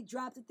that somebody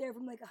dropped it there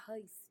from like a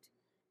heist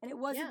and it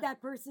wasn't Yeah.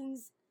 that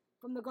person's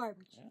from the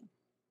garbage? Yeah.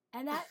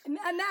 And that,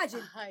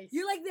 imagine, Nice.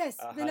 you're like this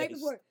A the night heist.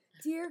 before.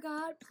 Dear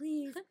God,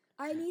 please,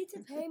 I need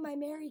to pay my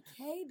Mary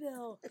Kay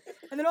bill.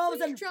 And then all of a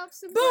sudden, drop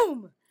some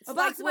boom, It's a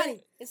like box of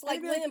money. It's like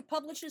I'd be like- Lynn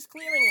Publishers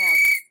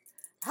Clearinghouse.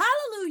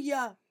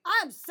 Hallelujah,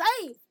 I'm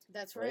saved.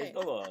 That's Praise right.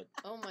 the Lord.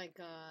 Oh my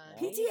God.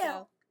 There you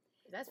PTL. go.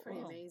 That's pretty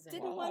Wow. amazing.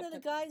 Didn't Well, one I of the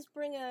think- guys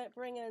bring a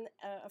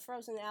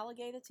frozen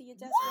alligator to your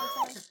desk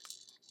one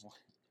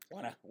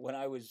time? When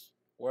I was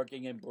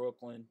working in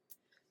Brooklyn,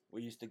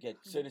 we used to get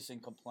citizen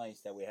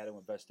complaints that we had to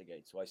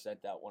investigate. So I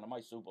sent out one of my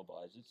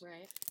supervisors,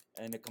 Right.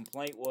 and the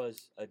complaint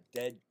was a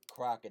dead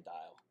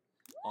crocodile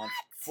on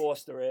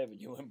Foster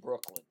Avenue in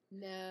Brooklyn.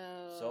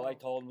 No. So I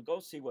told him, go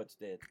see what's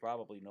there. It's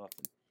probably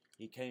nothing.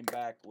 He came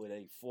back with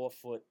a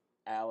 4-foot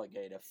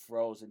alligator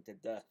frozen to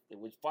death. It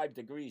was 5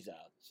 degrees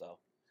out, so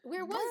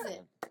Where was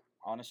it?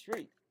 on the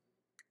street.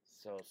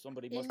 So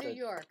somebody In must New have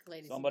York,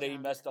 ladies. somebody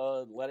and must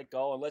gentlemen. have let it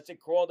go unless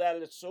it crawled out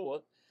of the sewer.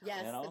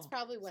 Yes, you know, that's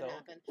probably what so-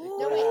 happened. It Ooh,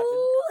 could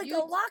happen. like You-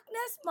 a Loch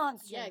Ness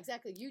monster. Yeah,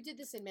 exactly. You did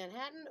this in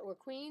Manhattan or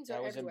Queens or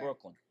That was everywhere? in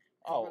Brooklyn.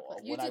 In Oh,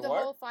 Brooklyn. You when did I the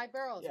worked, whole 5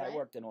 boroughs, yeah, right? I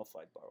worked in all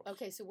 5 boroughs.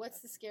 Okay, so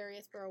what's the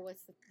scariest borough?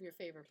 What's your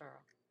favorite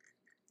borough?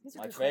 These are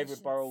My good favorite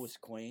questions. borough was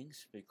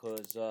Queens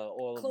because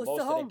Close most to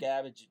of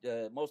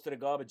home. most of the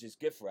garbage is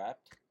gift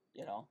wrapped.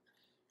 You know,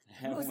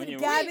 And Most of when the you-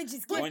 garbage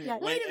is when- gift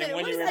wrap. Wait a and minute. when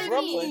What does you're in that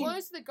Brooklyn- mean?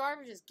 Most of the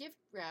garbage is gift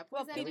wrap. What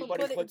Well, does that people mean?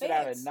 everybody put it in puts it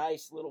out in bags.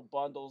 nice little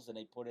bundles and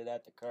they put it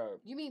at the curb.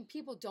 You mean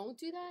people don't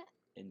do that?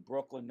 In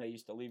Brooklyn, they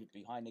used to leave it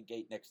behind the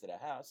gate next to the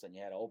house, and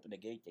you had to open the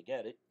gate to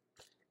get it.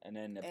 And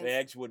then the And-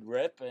 bags would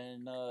rip,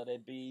 and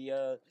there'd be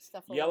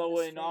Stuff all yellow over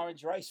the and street.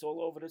 orange rice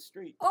all over the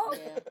street. Oh,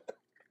 Yeah.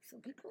 so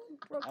people in And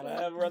Brooklyn. I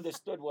never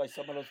understood why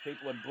some of those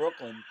people in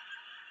Brooklyn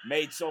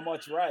made so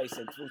much rice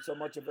and threw so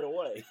much of it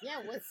away.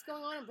 Yeah, what's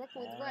going on in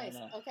Brooklyn with I rice?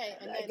 don't know. Okay,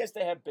 and I then guess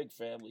they have big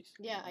families.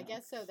 yeah, you I know.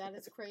 guess so. That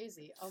is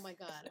crazy. Oh my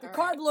God. The All carb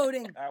right.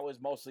 loading. That was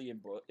mostly in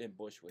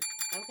Bushwick.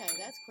 Okay,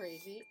 that's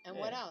crazy. And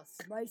what Yeah. else?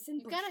 Rice and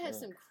You've got to have Yeah.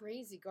 some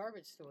crazy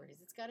garbage stories.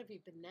 It's got to be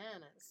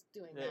bananas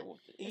doing Yeah, that. well,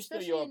 East New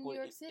Especially York, in New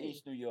York City.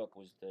 East New York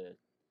was the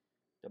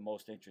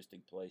most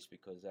interesting place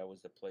because that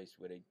was the place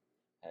where they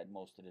had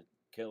most of the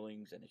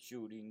killings and the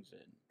shootings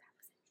and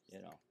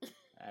you know.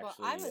 Well,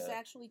 Actually, I was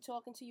actually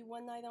talking to you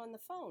one night on the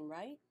phone,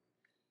 right?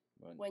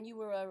 When you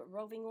were a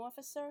roving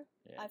officer.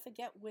 Yeah. I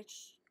forget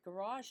which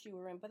garage you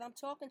were in, but I'm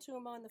talking to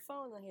him on the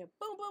phone. I hear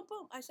boom, boom,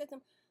 boom. I said to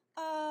him,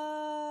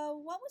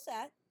 what was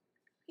that?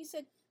 He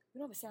said, We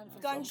don't have a sound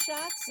effect.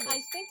 gunshots.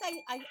 I think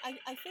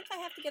I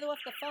have to get off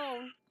the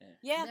phone.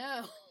 Yeah.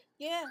 Yeah,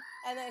 Yeah,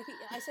 and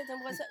I said to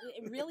him, was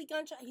it really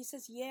gunshot? He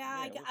says, yeah,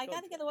 I got to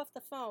gunshot. get off the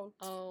phone.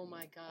 Oh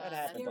my God, That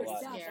that's happened a really lot.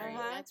 scary.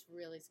 Uh-huh. That's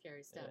really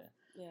scary stuff.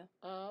 Yeah.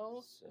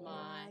 Oh So-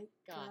 my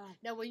God. God.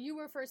 Now, when you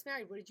were first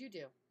married, what did you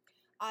do?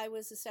 I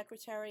was a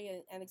secretary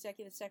and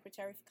executive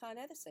secretary for Con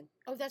Edison.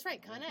 Oh, that's right,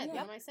 Con Ed.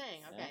 Yeah. What am I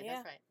saying? Okay, Yeah.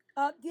 that's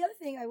right. The other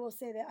thing I will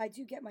say that I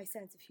do get my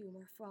sense of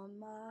humor from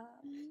my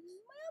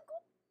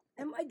uncle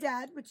and my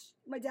dad, which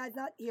my dad's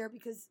not here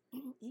because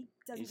he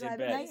doesn't He's in drive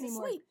bed. at night He's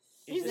anymore. asleep.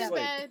 He's in asleep.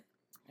 bed.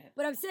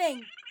 But I'm saying,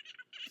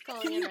 He's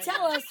calling can in you right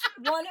tell now. us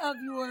one of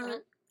your Uh-huh.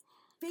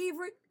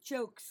 favorite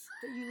jokes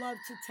that you love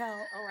to tell?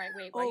 All right,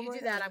 wait. While you over do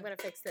and that, I'm over? going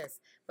to fix this,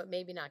 but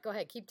maybe not. Go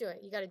ahead, keep doing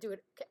it. You got to do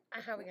it.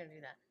 How are we going to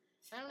do that?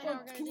 I don't know Well, how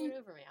we're going to can do you- it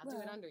over me. I'll do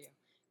it well, under you.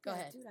 Go Yeah,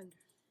 ahead. do it under.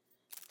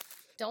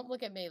 Don't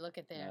look at me. Look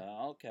at there.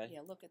 Okay.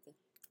 Yeah, look at the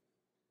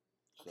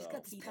She's So,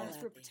 got this People out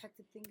password there.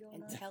 protected thing going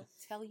and on.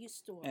 tell your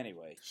story.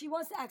 anyway, She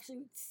wants to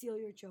actually steal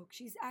your joke.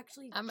 She's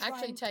actually I'm trying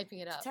actually typing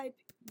it to up. type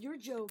your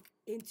joke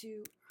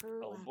into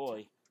her oh laptop.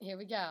 boy, Here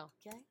we go.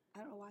 Okay? I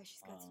don't know why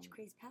she's got such a Um,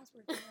 crazy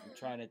password. going I'm on.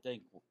 trying to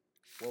think.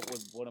 What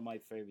would one of my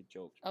favorite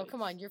jokes? Oh, be?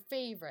 come on. Your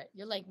favorite.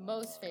 You're like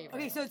most favorite.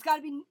 Okay, so it's got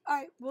to be. All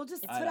right, we'll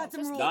just It's put I out know. some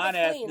Just rules. keep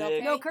it clean, Non-ethnic.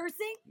 okay? No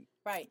cursing.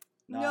 Right.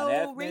 No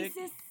Non-ethnic,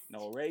 racist.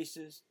 No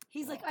racist.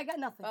 He's like, I got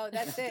nothing. Oh,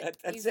 that's it.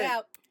 That's He's it.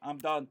 out. I'm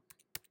done.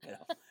 You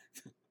know.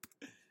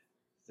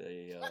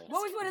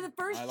 What was one of the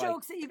first I like-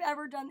 jokes that you've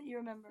ever done that you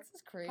remember? This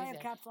is crazy. I have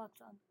caps locks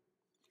on.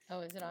 Oh,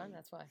 is it on?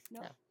 That's why.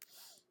 No.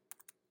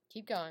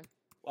 Keep going.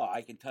 Well,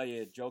 I can tell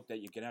you a joke that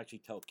you can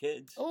actually tell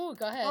kids. Oh,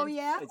 go ahead. Oh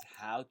yeah. It's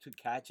how to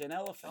catch an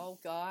elephant. Oh,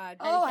 God.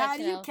 Oh, how catch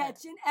do an you elephant?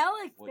 catch an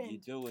elephant? What you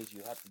do is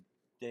you have to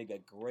dig a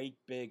great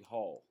big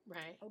hole,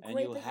 Right. Oh, and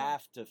great you big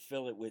have to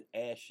fill it with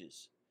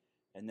ashes,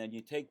 and then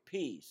you take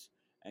peas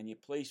and you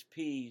place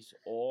peas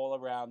all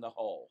around the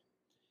hole,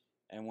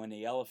 and when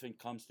the elephant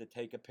comes to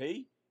take a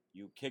pee,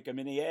 you kick him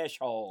in the ash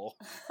hole.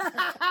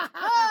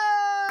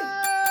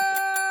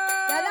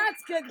 Now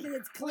that's good because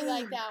it's We clean.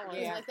 like that one.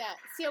 We Yeah. like that.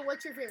 Sia,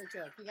 what's your favorite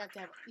joke? You have to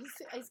have.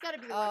 He's got to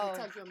be the one that Oh.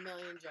 tells you a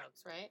million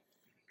jokes, right?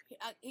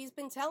 He's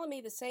been telling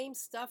me the same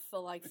stuff for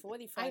like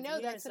 45 I know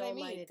years. that's what I Oh,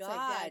 mean. my It's God.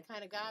 like that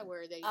kind of guy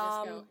where they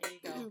just go, here you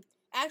go.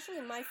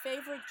 Actually, my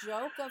favorite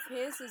joke of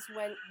his is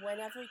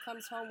whenever he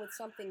comes home with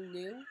something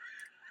new.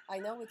 I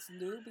know it's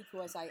new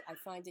because I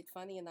find it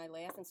funny and I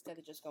laugh instead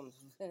of just going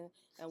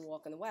and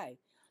walking away.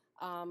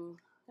 I'm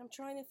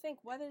trying to think.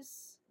 What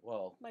is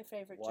Well, my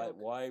favorite why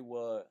joke?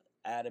 were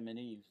Adam and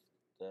Eve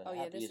the Oh,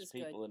 yeah, this happiest is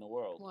good. people in the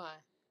world? Why?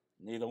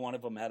 Neither one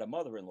of them had a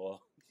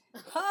mother-in-law. Oh!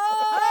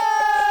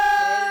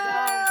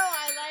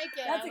 I like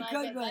it. That's I a like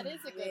good it. one. That is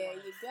a good There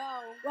one. you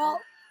go. Well,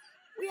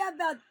 we have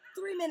about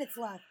 3 minutes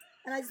left,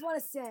 and I just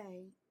want to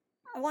say,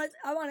 I want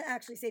to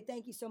actually say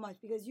thank you so much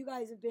because you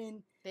guys have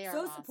been They are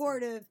so awesome.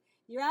 supportive.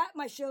 You're at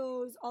my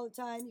shows all the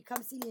time. You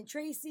come see me and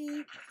Tracy.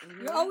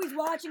 Mhm. You're always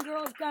watching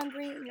Girls Gone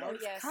Green. You're Oh,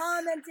 always yes.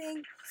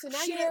 commenting. So now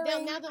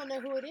sharing. they'll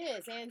know who it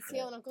is. And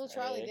Seal and Uncle There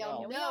Charlie, you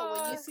they'll go. know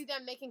when you Yeah. see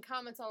them making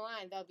comments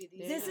online. They'll be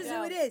these. This you is guys.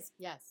 who it is,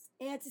 Yes.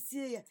 Aunt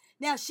Cecilia.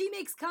 Now she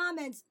makes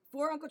comments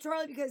for Uncle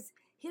Charlie because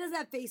he doesn't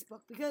have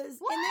Facebook because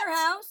What? in their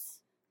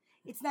house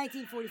it's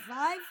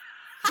 1945.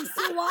 He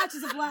still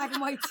watches a black and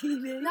white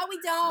TV. No, we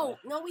don't.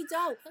 No, we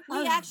don't.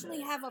 We Um,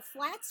 actually have a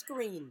flat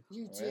screen.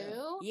 You Yeah.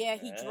 do? Yeah,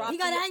 he Yeah. dropped He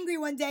got the- angry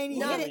one day and he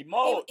No, hit The it.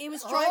 remote. He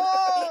was trying.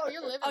 Oh,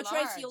 you're living Oh,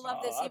 Tracy, large. you'll love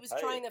Oh, this. He I'll was tell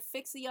trying you. to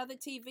fix the other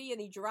TV and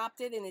he dropped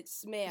it and it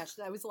smashed.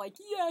 I was like,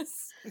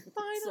 yes.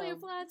 Finally, a So,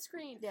 flat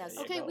screen. Yes.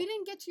 There you Okay, go. we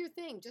didn't get to your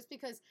thing just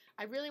because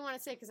I really want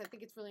to say because I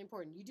think it's really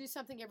important. You do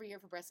something every year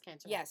for breast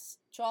cancer. Yes.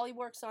 Charlie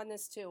works on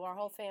this too. Our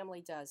whole family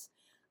does.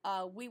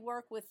 We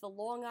work with the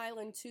Long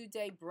Island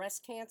 2-day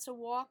breast cancer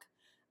walk.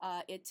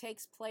 It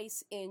takes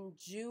place in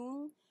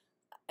June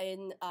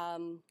in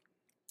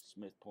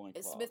Smith Point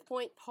Park. Smith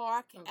Point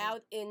Park Mhm.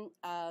 out in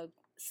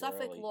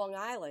Suffolk, Shirley. Long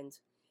Island.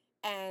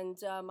 And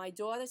my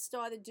daughter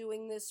started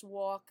doing this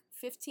walk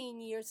 15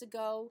 years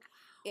ago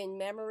in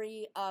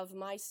memory of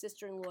my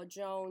sister-in-law,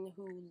 Joan,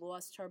 who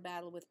lost her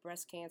battle with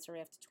breast cancer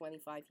after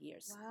 25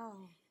 years.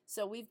 Wow.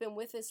 So we've been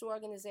with this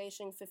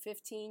organization for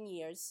 15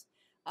 years,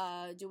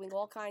 doing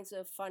all kinds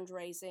of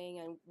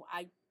fundraising. And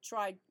I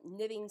tried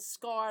knitting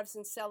scarves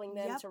and selling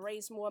them Yep. to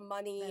raise more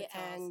money That's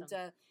and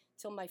awesome.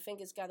 till my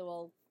fingers got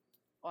all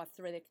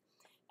arthritic.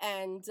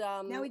 And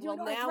Now we do an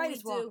now we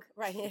arthritis do walk.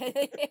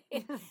 right.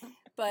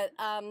 But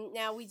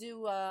now we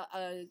do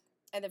an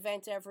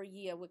event every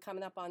year. We're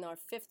coming up on our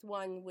 5th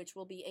one, which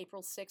will be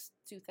April 6th,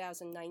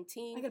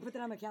 2019. I gotta put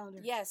that on my calendar.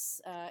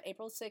 Yes,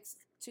 April 6th,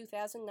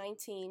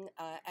 2019,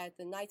 at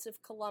the Knights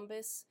of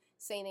Columbus,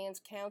 St. Anne's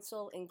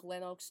Council in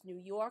Glen Oaks, New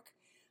York.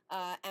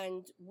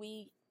 And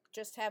we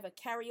just have a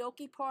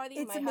karaoke party.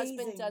 It's My husband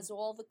amazing. does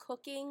all the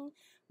cooking.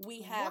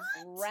 We have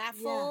What?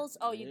 raffles.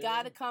 Oh, you Yeah.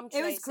 got to come, It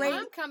was Tracy. great.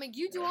 I'm coming.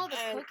 You do all the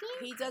And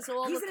cooking? he does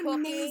all He's the an cooking.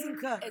 amazing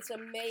cook. It's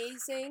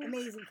amazing.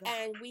 Amazing cook.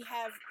 And we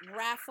have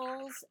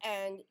raffles,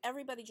 and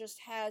everybody just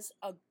has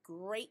a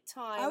great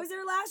time. I was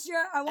there last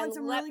year. I won and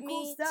some let really me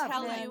cool stuff.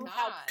 tell man. you God.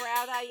 how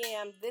proud I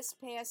am. This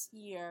past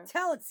year,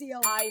 Tell it,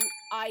 Seal.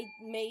 I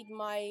made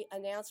my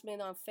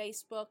announcement on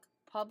Facebook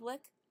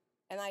public,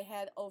 and I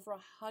had over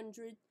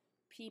 100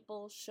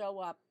 people show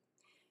up.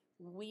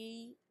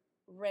 We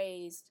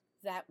raised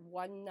that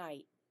one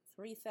night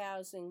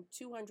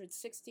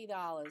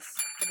 $3,260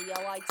 for the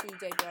LI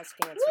 2-day breast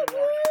cancer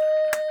walk.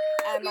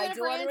 And my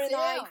daughter and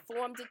I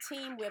formed a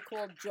team. We're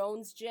called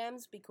Joan's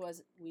Gems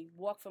because we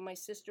walk for my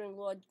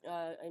sister-in-law,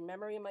 in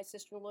memory of my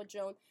sister-in-law,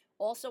 Joan.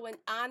 Also in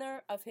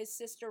honor of his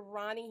sister,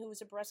 Ronnie, who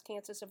was a breast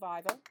cancer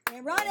survivor.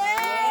 And Ronnie!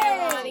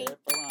 Yeah, Ronnie.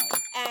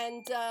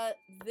 And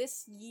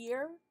this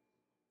year,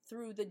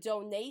 through the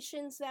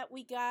donations that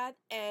we got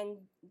and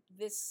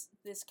this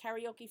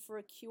karaoke for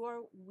a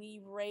cure, we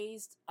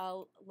raised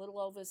a little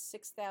over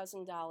 $6,000 for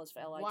LI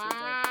 2-day.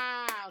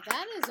 Wow,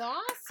 that is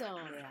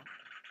awesome. Yeah.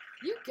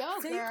 You go,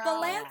 See, girl.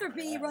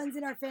 philanthropy runs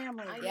in our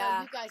family. I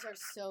know, you guys are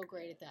so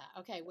great at that.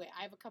 Okay, wait,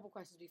 I have a couple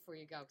questions before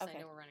you go because I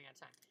know we're running out of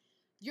time.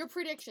 Your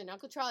prediction,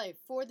 Uncle Charlie,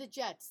 for the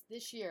Jets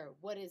this year,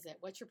 what is it?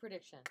 What's your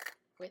prediction?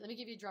 Wait, let me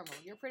give you a drum roll.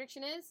 Your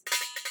prediction is?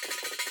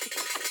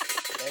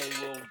 They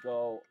will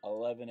go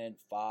 11-5.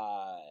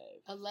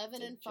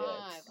 11-5.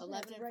 11-5.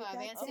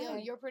 Ancio,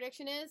 your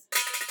prediction is?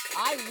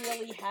 I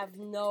really have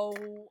no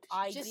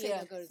idea. Just say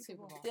they'll go to the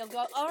Super Bowl. They'll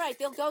go. All right,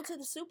 they'll go to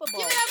the Super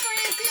Bowl. Give it up for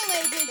Ancio,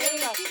 ladies and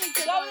gentlemen. She thinks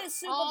they're Go going to the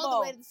Super all Bowl.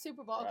 the way to the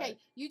Super Bowl. Okay, Right.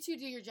 you two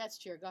do your Jets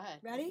cheer. Go ahead.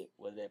 Ready?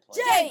 What they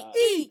play?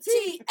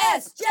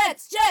 Jets,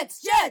 Jets, Jets,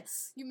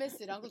 Jets. You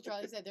missed it. Uncle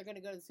Charlie said they're going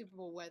to go to the Super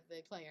Bowl whether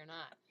they play or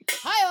not.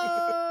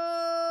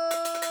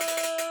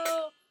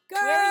 Hi-oh!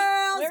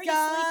 Girls Where are you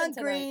Gone sleeping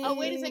tonight? Green. Oh,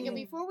 wait a second.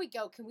 Before we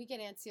go, can we get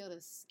Ancio to...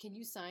 Can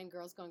you sign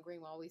Girls Gone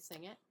Green while we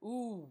sing it?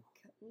 Ooh.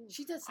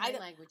 She does sign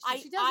language.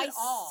 She does I it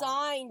all.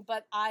 sign,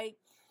 but I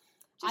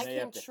May can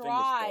have to finger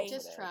try. spell for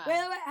Just that. try.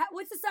 Wait,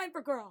 what's the sign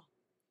for girl?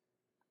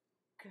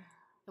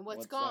 And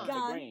what's Gone? gone?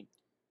 Gone. Green.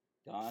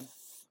 Gone.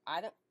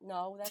 I don't.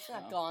 No, that's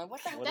not No. gone.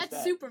 What the hell? What is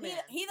That's that? Superman.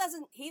 He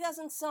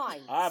doesn't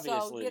sign. Obviously.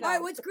 So, you All know,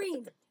 right, what's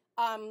green?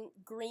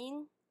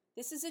 green.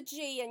 This is a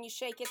G, and you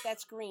shake it.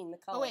 That's green. The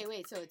color. Oh,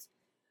 wait. So it's...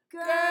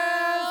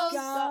 Girls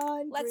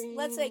Gone Green.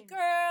 Let's say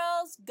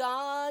girls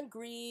gone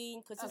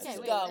green because this Okay, is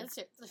wait. go. Let's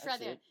try That's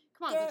that. it.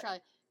 Come on, Girl- Uncle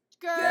Charlie.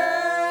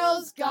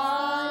 Girls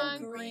Gone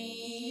Gone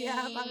Green. Yeah,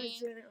 I'm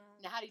doing it wrong.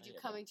 Now, how did you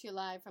come to you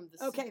live from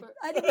the Okay, Super...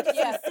 I think we just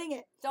Yeah. gotta sing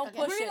it. Don't Okay.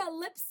 push We're it. gonna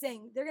lip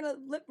sing. They're gonna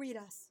lip read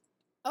us.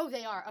 Oh,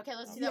 they are. Okay,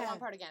 let's do that Yeah. one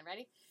part again.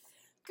 Ready?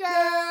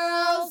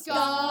 Girls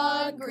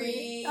Gone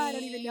Green. I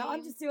don't even know.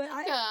 I'm just doing.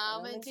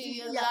 Coming to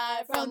you Yeah.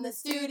 live from the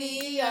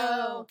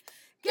studio.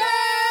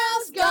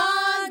 Girls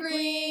Gone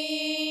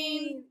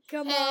Green.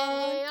 Come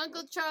Hey, on.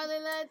 Uncle Charlie,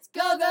 let's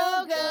go,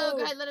 go, go.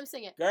 Go ahead, let him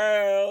sing it.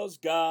 Girls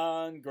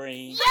Gone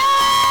Green. Yeah!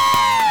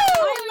 I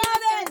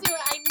love it.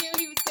 I knew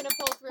he was going to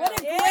pull through. What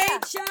a Yeah.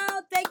 great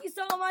show. Thank you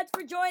so much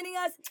for joining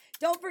us.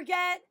 Don't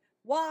forget,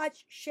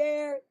 watch,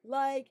 share,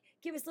 like,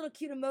 give us little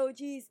cute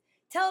emojis.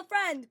 Tell a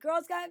friend.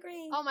 Girls Gone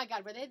Green. Oh, my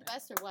God. Were they the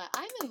best or what?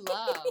 I'm in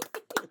love.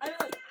 I know.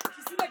 Did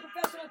you see my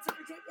professional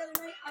ticker tape the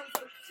other night? I was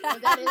like, Oh,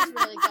 that is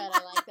really good.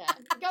 I like that.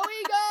 Go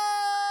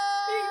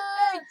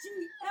Eagles!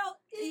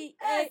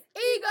 E-A-G-L-E-S.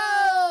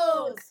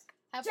 Eagles!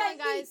 Have fun,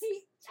 guys.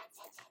 J-E-T.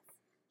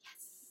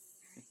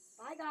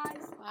 Bye, guys.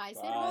 Bye.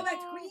 Say Bye. We're hello. going back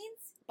to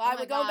Queens? Bye. Oh my we're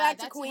going God, back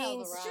to that's a hell of a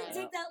Queens. ride. Shouldn't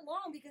take that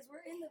long because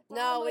we're in the No,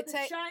 bottom it of the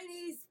take-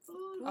 Chinese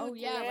food. Oh,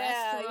 yeah, You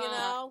restaurant.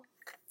 know.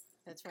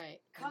 That's right.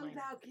 Oh, Kung my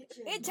Pao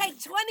Kitchen. It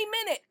takes 20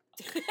 minutes.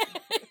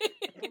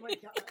 Oh my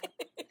God.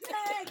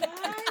 Hey,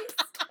 guys.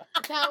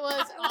 That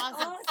was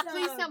awesome. Awesome.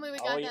 Please tell me we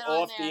got Are we that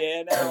off on the there.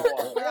 air now? or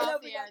what? We're No, off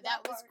we the got air. that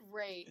That was part.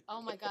 great.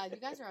 Oh my God, you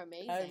guys are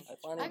amazing. That's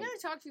funny. I gotta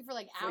talk to you for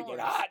like Freaking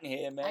hours. hot in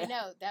here, man. I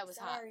know that was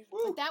hot, Sorry.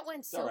 but that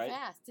went so all right.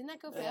 fast. Didn't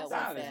that go Yeah, fast? it went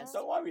Nah, fast.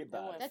 don't worry It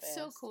about went it. That's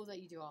so fast. cool that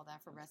you do all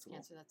that for breast cool.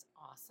 cancer. That's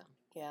awesome.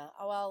 Yeah.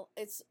 Well,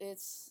 it's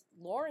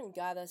Lauren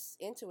got us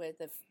into it.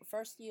 The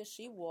first year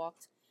she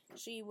walked,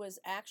 she was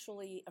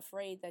actually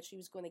afraid that she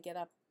was going to get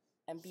up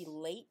and be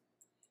late.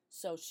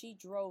 So she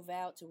drove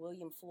out to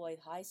William Floyd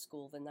High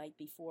School the night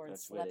before and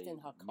That's where slept they in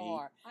her meet.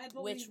 car, I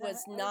believe which that.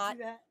 was I would not-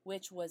 do that.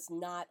 which was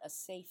not a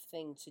safe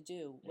thing to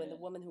do. When the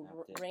Yeah, woman who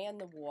out there. ran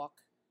the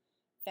walk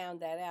found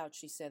that out,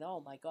 she said,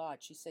 "Oh my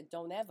God!" She said,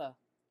 "Don't ever."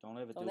 Don't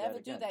ever Don't do ever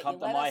that do again. that. Come You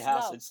to let my us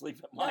house know. and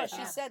sleep at No, my she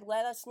house. said,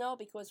 "Let us know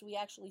because we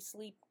actually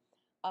sleep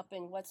up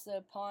in what's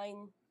the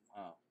Pine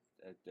Oh,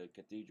 at the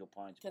Cathedral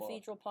Pines Park.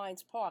 Cathedral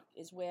Pines Park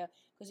is where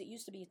because it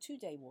used to be a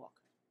 2-day walk."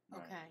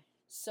 Right. Okay.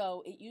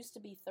 So it used to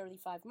be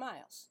 35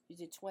 miles. You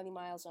did 20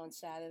 miles on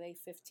Saturday,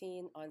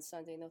 15 on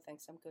Sunday. No,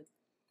 thanks, I'm good.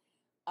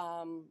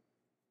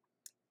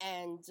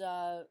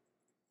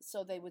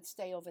 So they would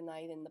stay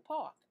overnight in the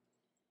park.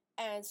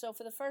 And so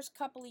for the first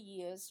couple of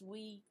years,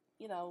 we,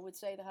 would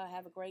say to her,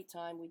 have a great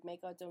time. We'd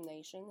make our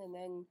donation. And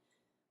then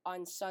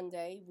on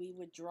Sunday, we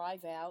would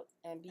drive out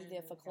and be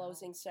there for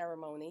closing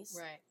ceremonies.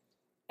 Right.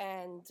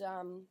 And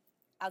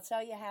I'll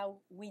tell you how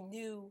we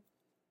knew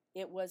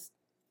it was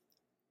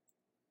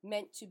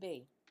meant to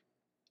be.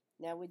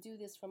 Now, we do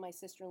this for my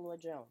sister-in-law,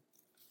 Joan.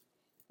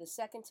 The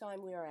second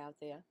time we were out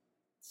there,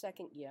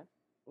 second year,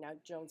 now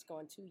Joan's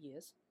gone 2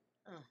 years.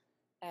 Oh.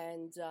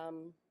 And,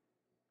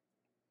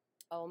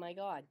 oh my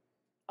God.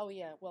 Oh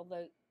yeah, well,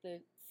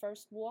 the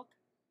first walk,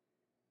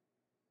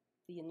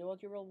 the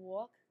inaugural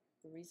walk,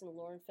 the reason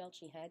Lauren felt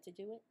she had to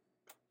do it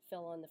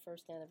fell on the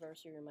first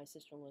anniversary of my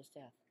sister-in-law's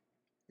death.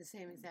 The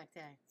same exact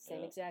day.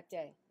 Same exact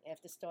day. I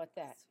have to start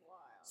that. That's wild.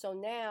 So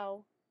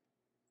now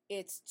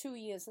it's 2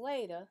 years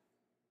later,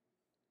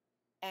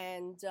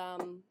 and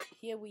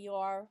here we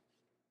are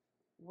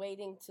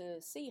waiting to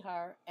see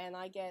her, and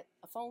I get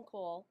a phone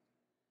call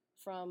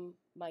from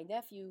my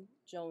nephew,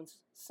 Joan's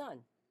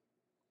son,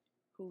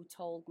 who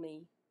told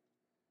me,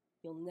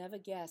 "You'll never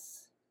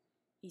guess."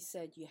 He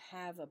said, "You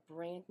have a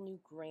brand new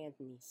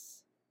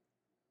grandniece."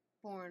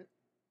 Born.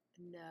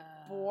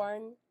 No.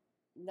 Born.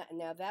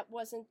 Now, that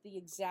wasn't the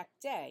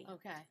exact day,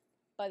 Okay.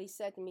 but he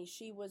said to me,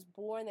 she was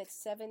born at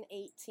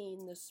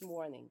 7:18 this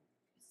morning.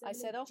 I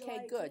said, okay,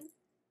 July good.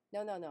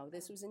 18th? No.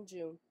 This was in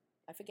June.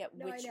 I forget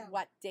No, I know.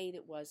 what date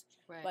it was,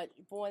 Right.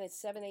 but born at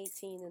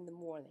 7:18 in the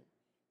morning.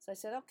 So I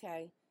said,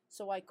 okay.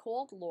 So I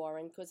called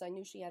Lauren because I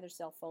knew she had her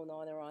cell phone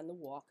on her on the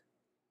walk,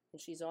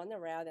 and she's on the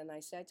route. And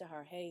I said to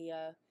her, hey,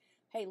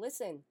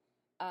 listen,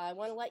 I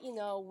want to let you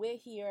know we're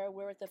here.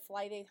 We're at the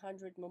Flight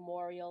 800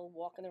 Memorial,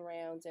 walking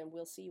around, and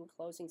we'll see you at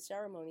closing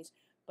ceremonies.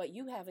 But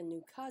you have a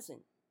new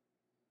cousin.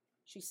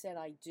 She said,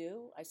 I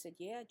do. I said,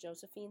 yeah,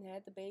 Josephine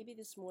had the baby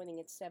this morning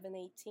at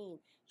 7:18.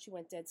 She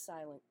went dead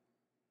silent.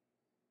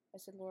 I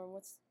said, Lauren,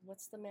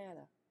 what's the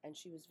matter? And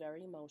she was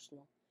very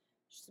emotional.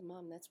 She said,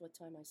 Mom, that's what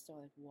time I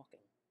started walking.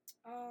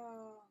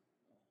 Oh.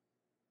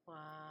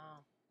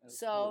 Wow. That's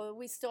So cool.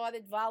 we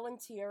started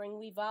volunteering.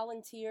 We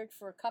volunteered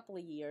for a couple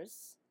of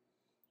years,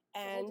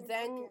 and whole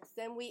then podcast.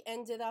 then we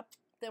ended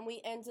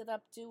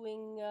up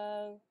doing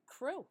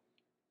crew.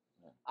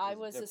 Yeah, I there's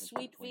was a difference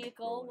sweep between a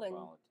vehicle crew and a and-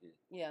 volunteer,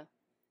 Yeah,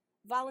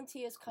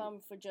 volunteers Cool.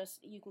 come for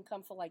you can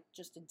come for like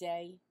just a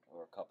day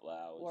or a couple of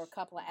hours. or a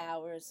couple of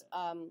hours.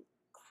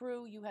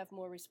 Crew, you have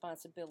more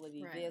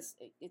responsibility. Right.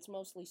 It's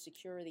mostly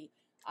security.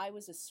 I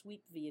was a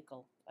sweep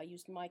vehicle. I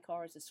used my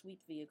car as a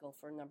sweep vehicle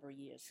for a number of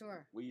years.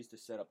 Sure. We used to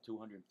set up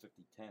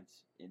 250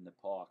 tents in the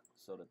park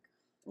so that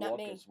Not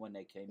me. walkers, when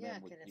they came Yeah,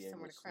 in, would could have be able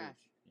somewhere to to crash.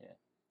 sleep. Yeah.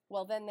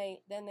 Well, then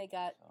they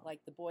got So-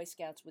 like the Boy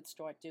Scouts would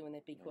start doing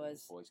it Yeah,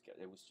 because Boy Scout,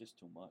 it was just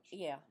too much.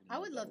 yeah. We didn't I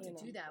have would that love many to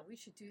do people. that. We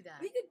should do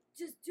that. We could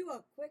just do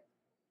a quick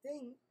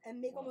thing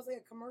and make What? almost like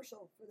a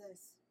commercial for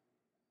this.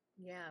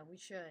 Yeah, we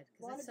should. Because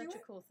Wanna that's do such a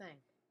it? cool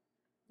thing.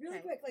 Really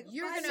Okay. quick, like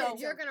You're 5 gonna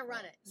minutes. you're gonna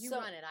run it. You So-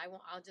 run it. I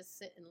won't. I'll just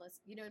sit and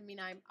listen. You know what I mean?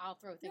 I'll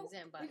throw things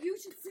in, but But you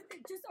should sit there,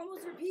 just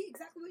almost repeat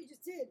exactly what you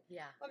just did.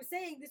 yeah. I'm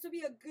saying this would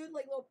be a good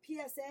like little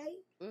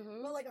PSA,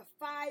 Mm-hmm. but like a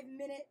 5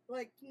 minute,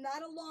 like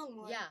not a long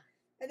one. Yeah.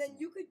 And then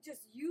you could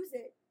just use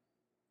it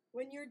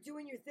when you're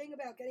doing your thing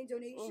about getting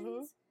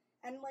donations,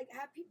 and like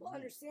have people Mhm.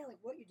 understand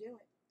like what you're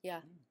doing.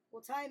 Yeah.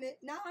 We'll time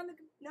it not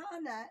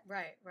on that.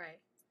 Right.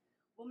 Right.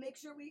 We'll make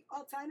sure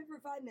I'll time it for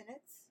 5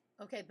 minutes.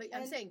 Okay, but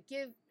I'm And- saying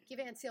give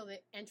Aunt Seal the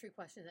entry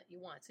question that you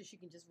want, so she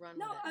can just run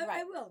No, with it. I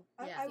Right. will.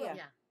 yeah. I will.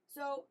 Yeah.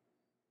 So,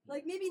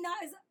 like maybe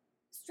not as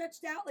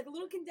stretched out, like a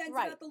little condensed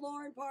Right. about the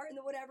Lauren part and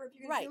the whatever. If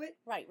you're gonna Right. do it,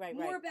 Right.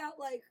 more about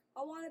like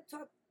I want to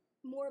talk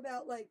more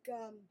about like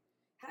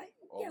how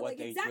Or yeah, what like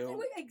they exactly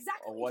do,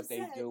 exactly or what what you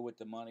they said. do with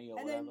the money or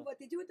and whatever. then what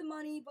they do with the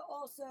money, but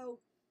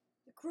also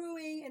the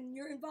crewing and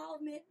your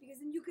involvement, because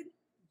then you could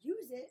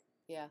use it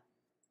Yeah.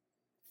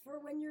 for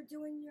when you're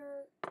doing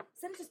your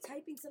instead of just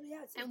typing something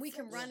out. And we it's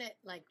can such- run it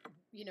like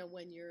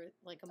when you're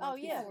like a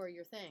month yeah. before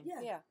your thing.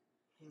 Yeah. Yeah.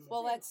 Mm.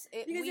 Well, that's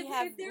it. Because We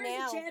have if there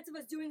now. is a chance of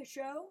us doing a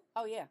show,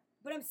 Oh yeah.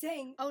 but I'm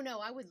saying Oh no,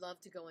 I would love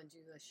to go and do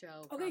a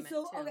show. okay, from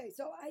so it,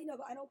 too. I know,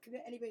 but I don't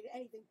commit anybody to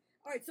anything.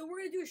 All right, so we're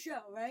gonna do a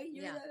show, right?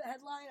 You're Yeah. the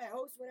headline, I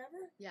host, whatever.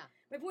 Yeah.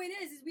 My point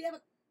is we have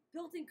a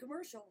built-in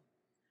commercial.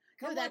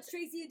 No, Come watch that's-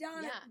 Tracy and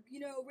Donna,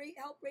 yeah.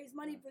 help raise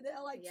money for the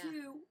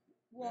LIQ.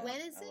 Yeah,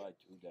 When is I it? like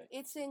 2 days.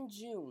 It's in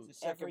June It's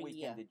the second every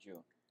year. weekend of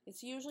June.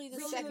 It's usually the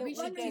So second we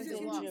should weekend do the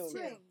in walk, June. too.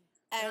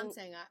 But I'm And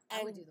saying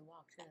I would and- do the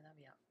walk too. That'd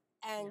be out.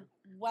 and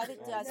what it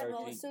does,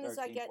 well, as soon as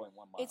I get,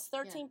 13.1 miles. it's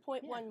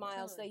 13.1 Yeah,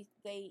 miles. totally.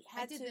 They I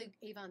had did to. the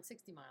Avon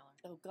 60 miler.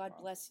 Oh, God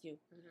Wow. bless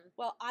you. Mm-hmm.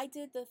 Well, I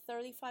did the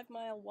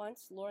 35-mile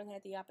once. Lauren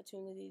had the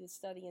opportunity to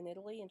study in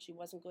Italy, and she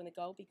wasn't going to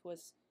go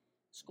because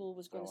school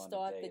was going to Go on the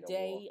start day the of the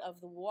day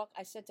of the walk.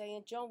 I said to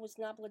Aunt Joan was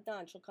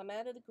Nabladan. She'll come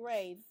out of the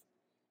grave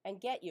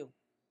and get you.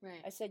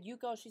 Right. I said, you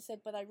go. She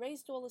said, but I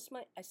raised all this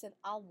money. I said,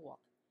 I'll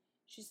walk.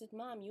 She said,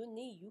 Mom, your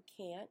knee, you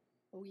can't.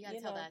 Well, we gotta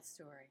you tell know. that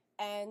story.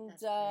 And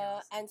That's pretty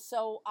awesome. and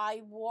so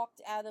I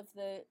walked out of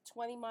the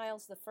 20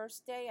 miles the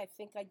first day. I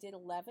think I did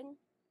 11.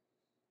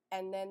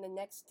 And then the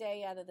next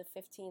day out of the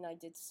 15, I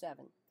did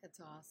 7. That's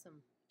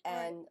awesome. All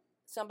right. And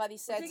somebody We're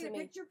said taking to a me,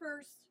 picture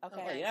first.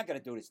 okay. Well, you're not going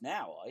to do this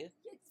now, are you?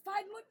 Yeah, it's 5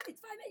 minutes. It's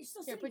 5 minutes. You're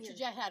still Here, sitting put here. your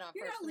jet hat on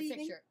You're first not for the leaving.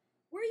 picture.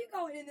 Where are you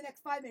going in the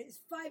next 5 minutes?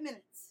 It's 5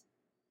 minutes.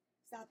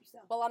 Stop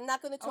yourself. Well, I'm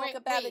not going to Oh, talk wait,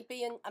 about wait. it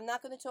being. I'm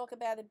not going to talk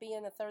about it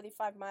being a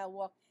 35-mile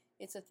walk.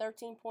 It's a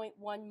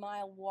 13.1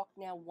 mile walk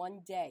now, one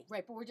day.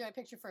 Right, but we're doing a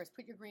picture first.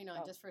 Put your green on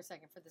Oh. just for a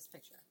second for this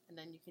picture, and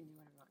then you can do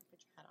whatever you want.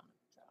 Put your hat on.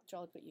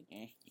 Charlie, put your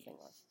Yeah. thing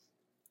on.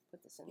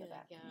 Put this in the Yeah,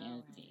 back. yeah, Yeah.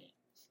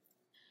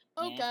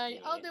 all right. Okay,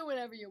 Yeah. I'll do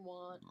whatever you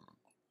want.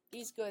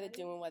 He's good at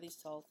doing what he's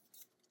told.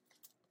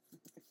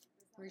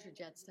 Where's your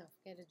jet stuff?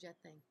 Get a jet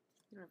thing.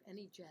 You don't have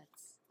any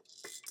jets.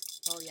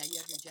 Oh yeah, you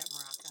have your jet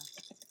maraca.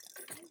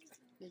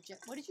 Your jet.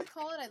 What did you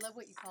call it? I love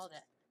what you called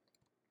it.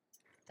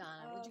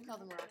 Donna, what did you call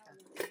the maraca?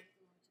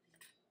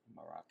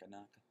 Maraca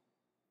naka.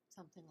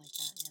 Something like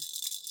that. Yeah.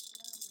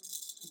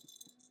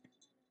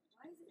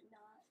 Why is it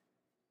not?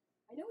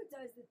 I know it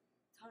does the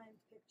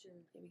timed picture.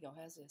 Here we go.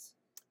 How's this?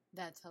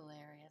 That's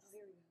hilarious. Oh,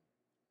 here we go.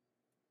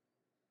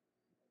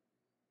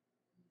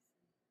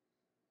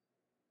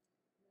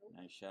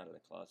 Nice shot of the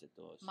closet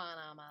doors.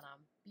 Mana mana.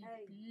 Beep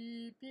Hey.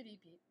 beep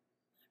beep beep.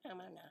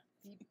 Mana.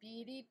 Beep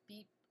beep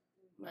beep.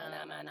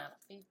 Mana mana.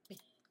 Beep beep.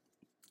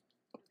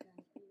 Okay,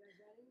 are you guys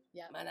ready?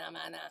 Yeah.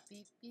 Mana.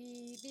 Beep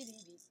beep beep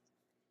beep.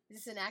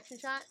 Is this an action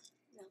shot?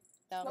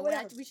 No, No, we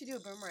whatever. should do a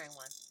boomerang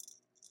one.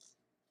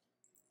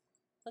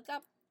 look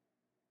up.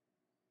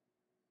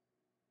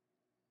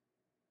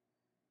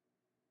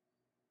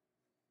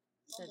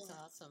 That's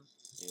awesome.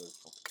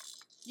 Beautiful.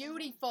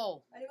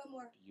 Beautiful. I do one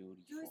more. Do a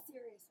Beautiful.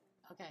 serious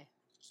one. Okay.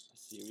 A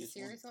serious,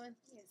 Serious one?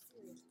 Yeah,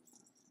 serious.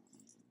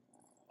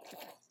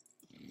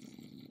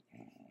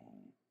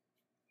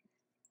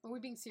 Are we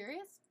being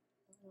serious?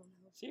 I don't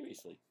know.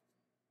 Seriously.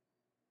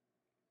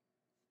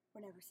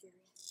 We're never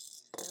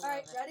serious. I All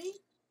right, love it. ready?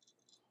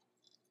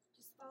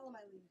 Just follow my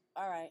lead.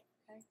 All right.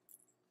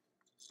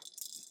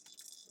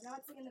 We're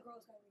not singing the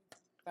girls gonna leave.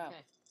 Oh.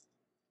 Okay.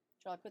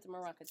 Shall I put the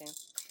maraca down?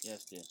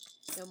 Yes, dear.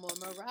 No more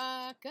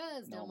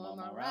maracas. No, No more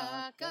more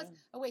maracas. maracas.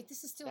 Oh wait,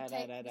 this is still Da, da,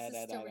 tape. da, This da, is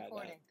da, still da, da.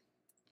 recording.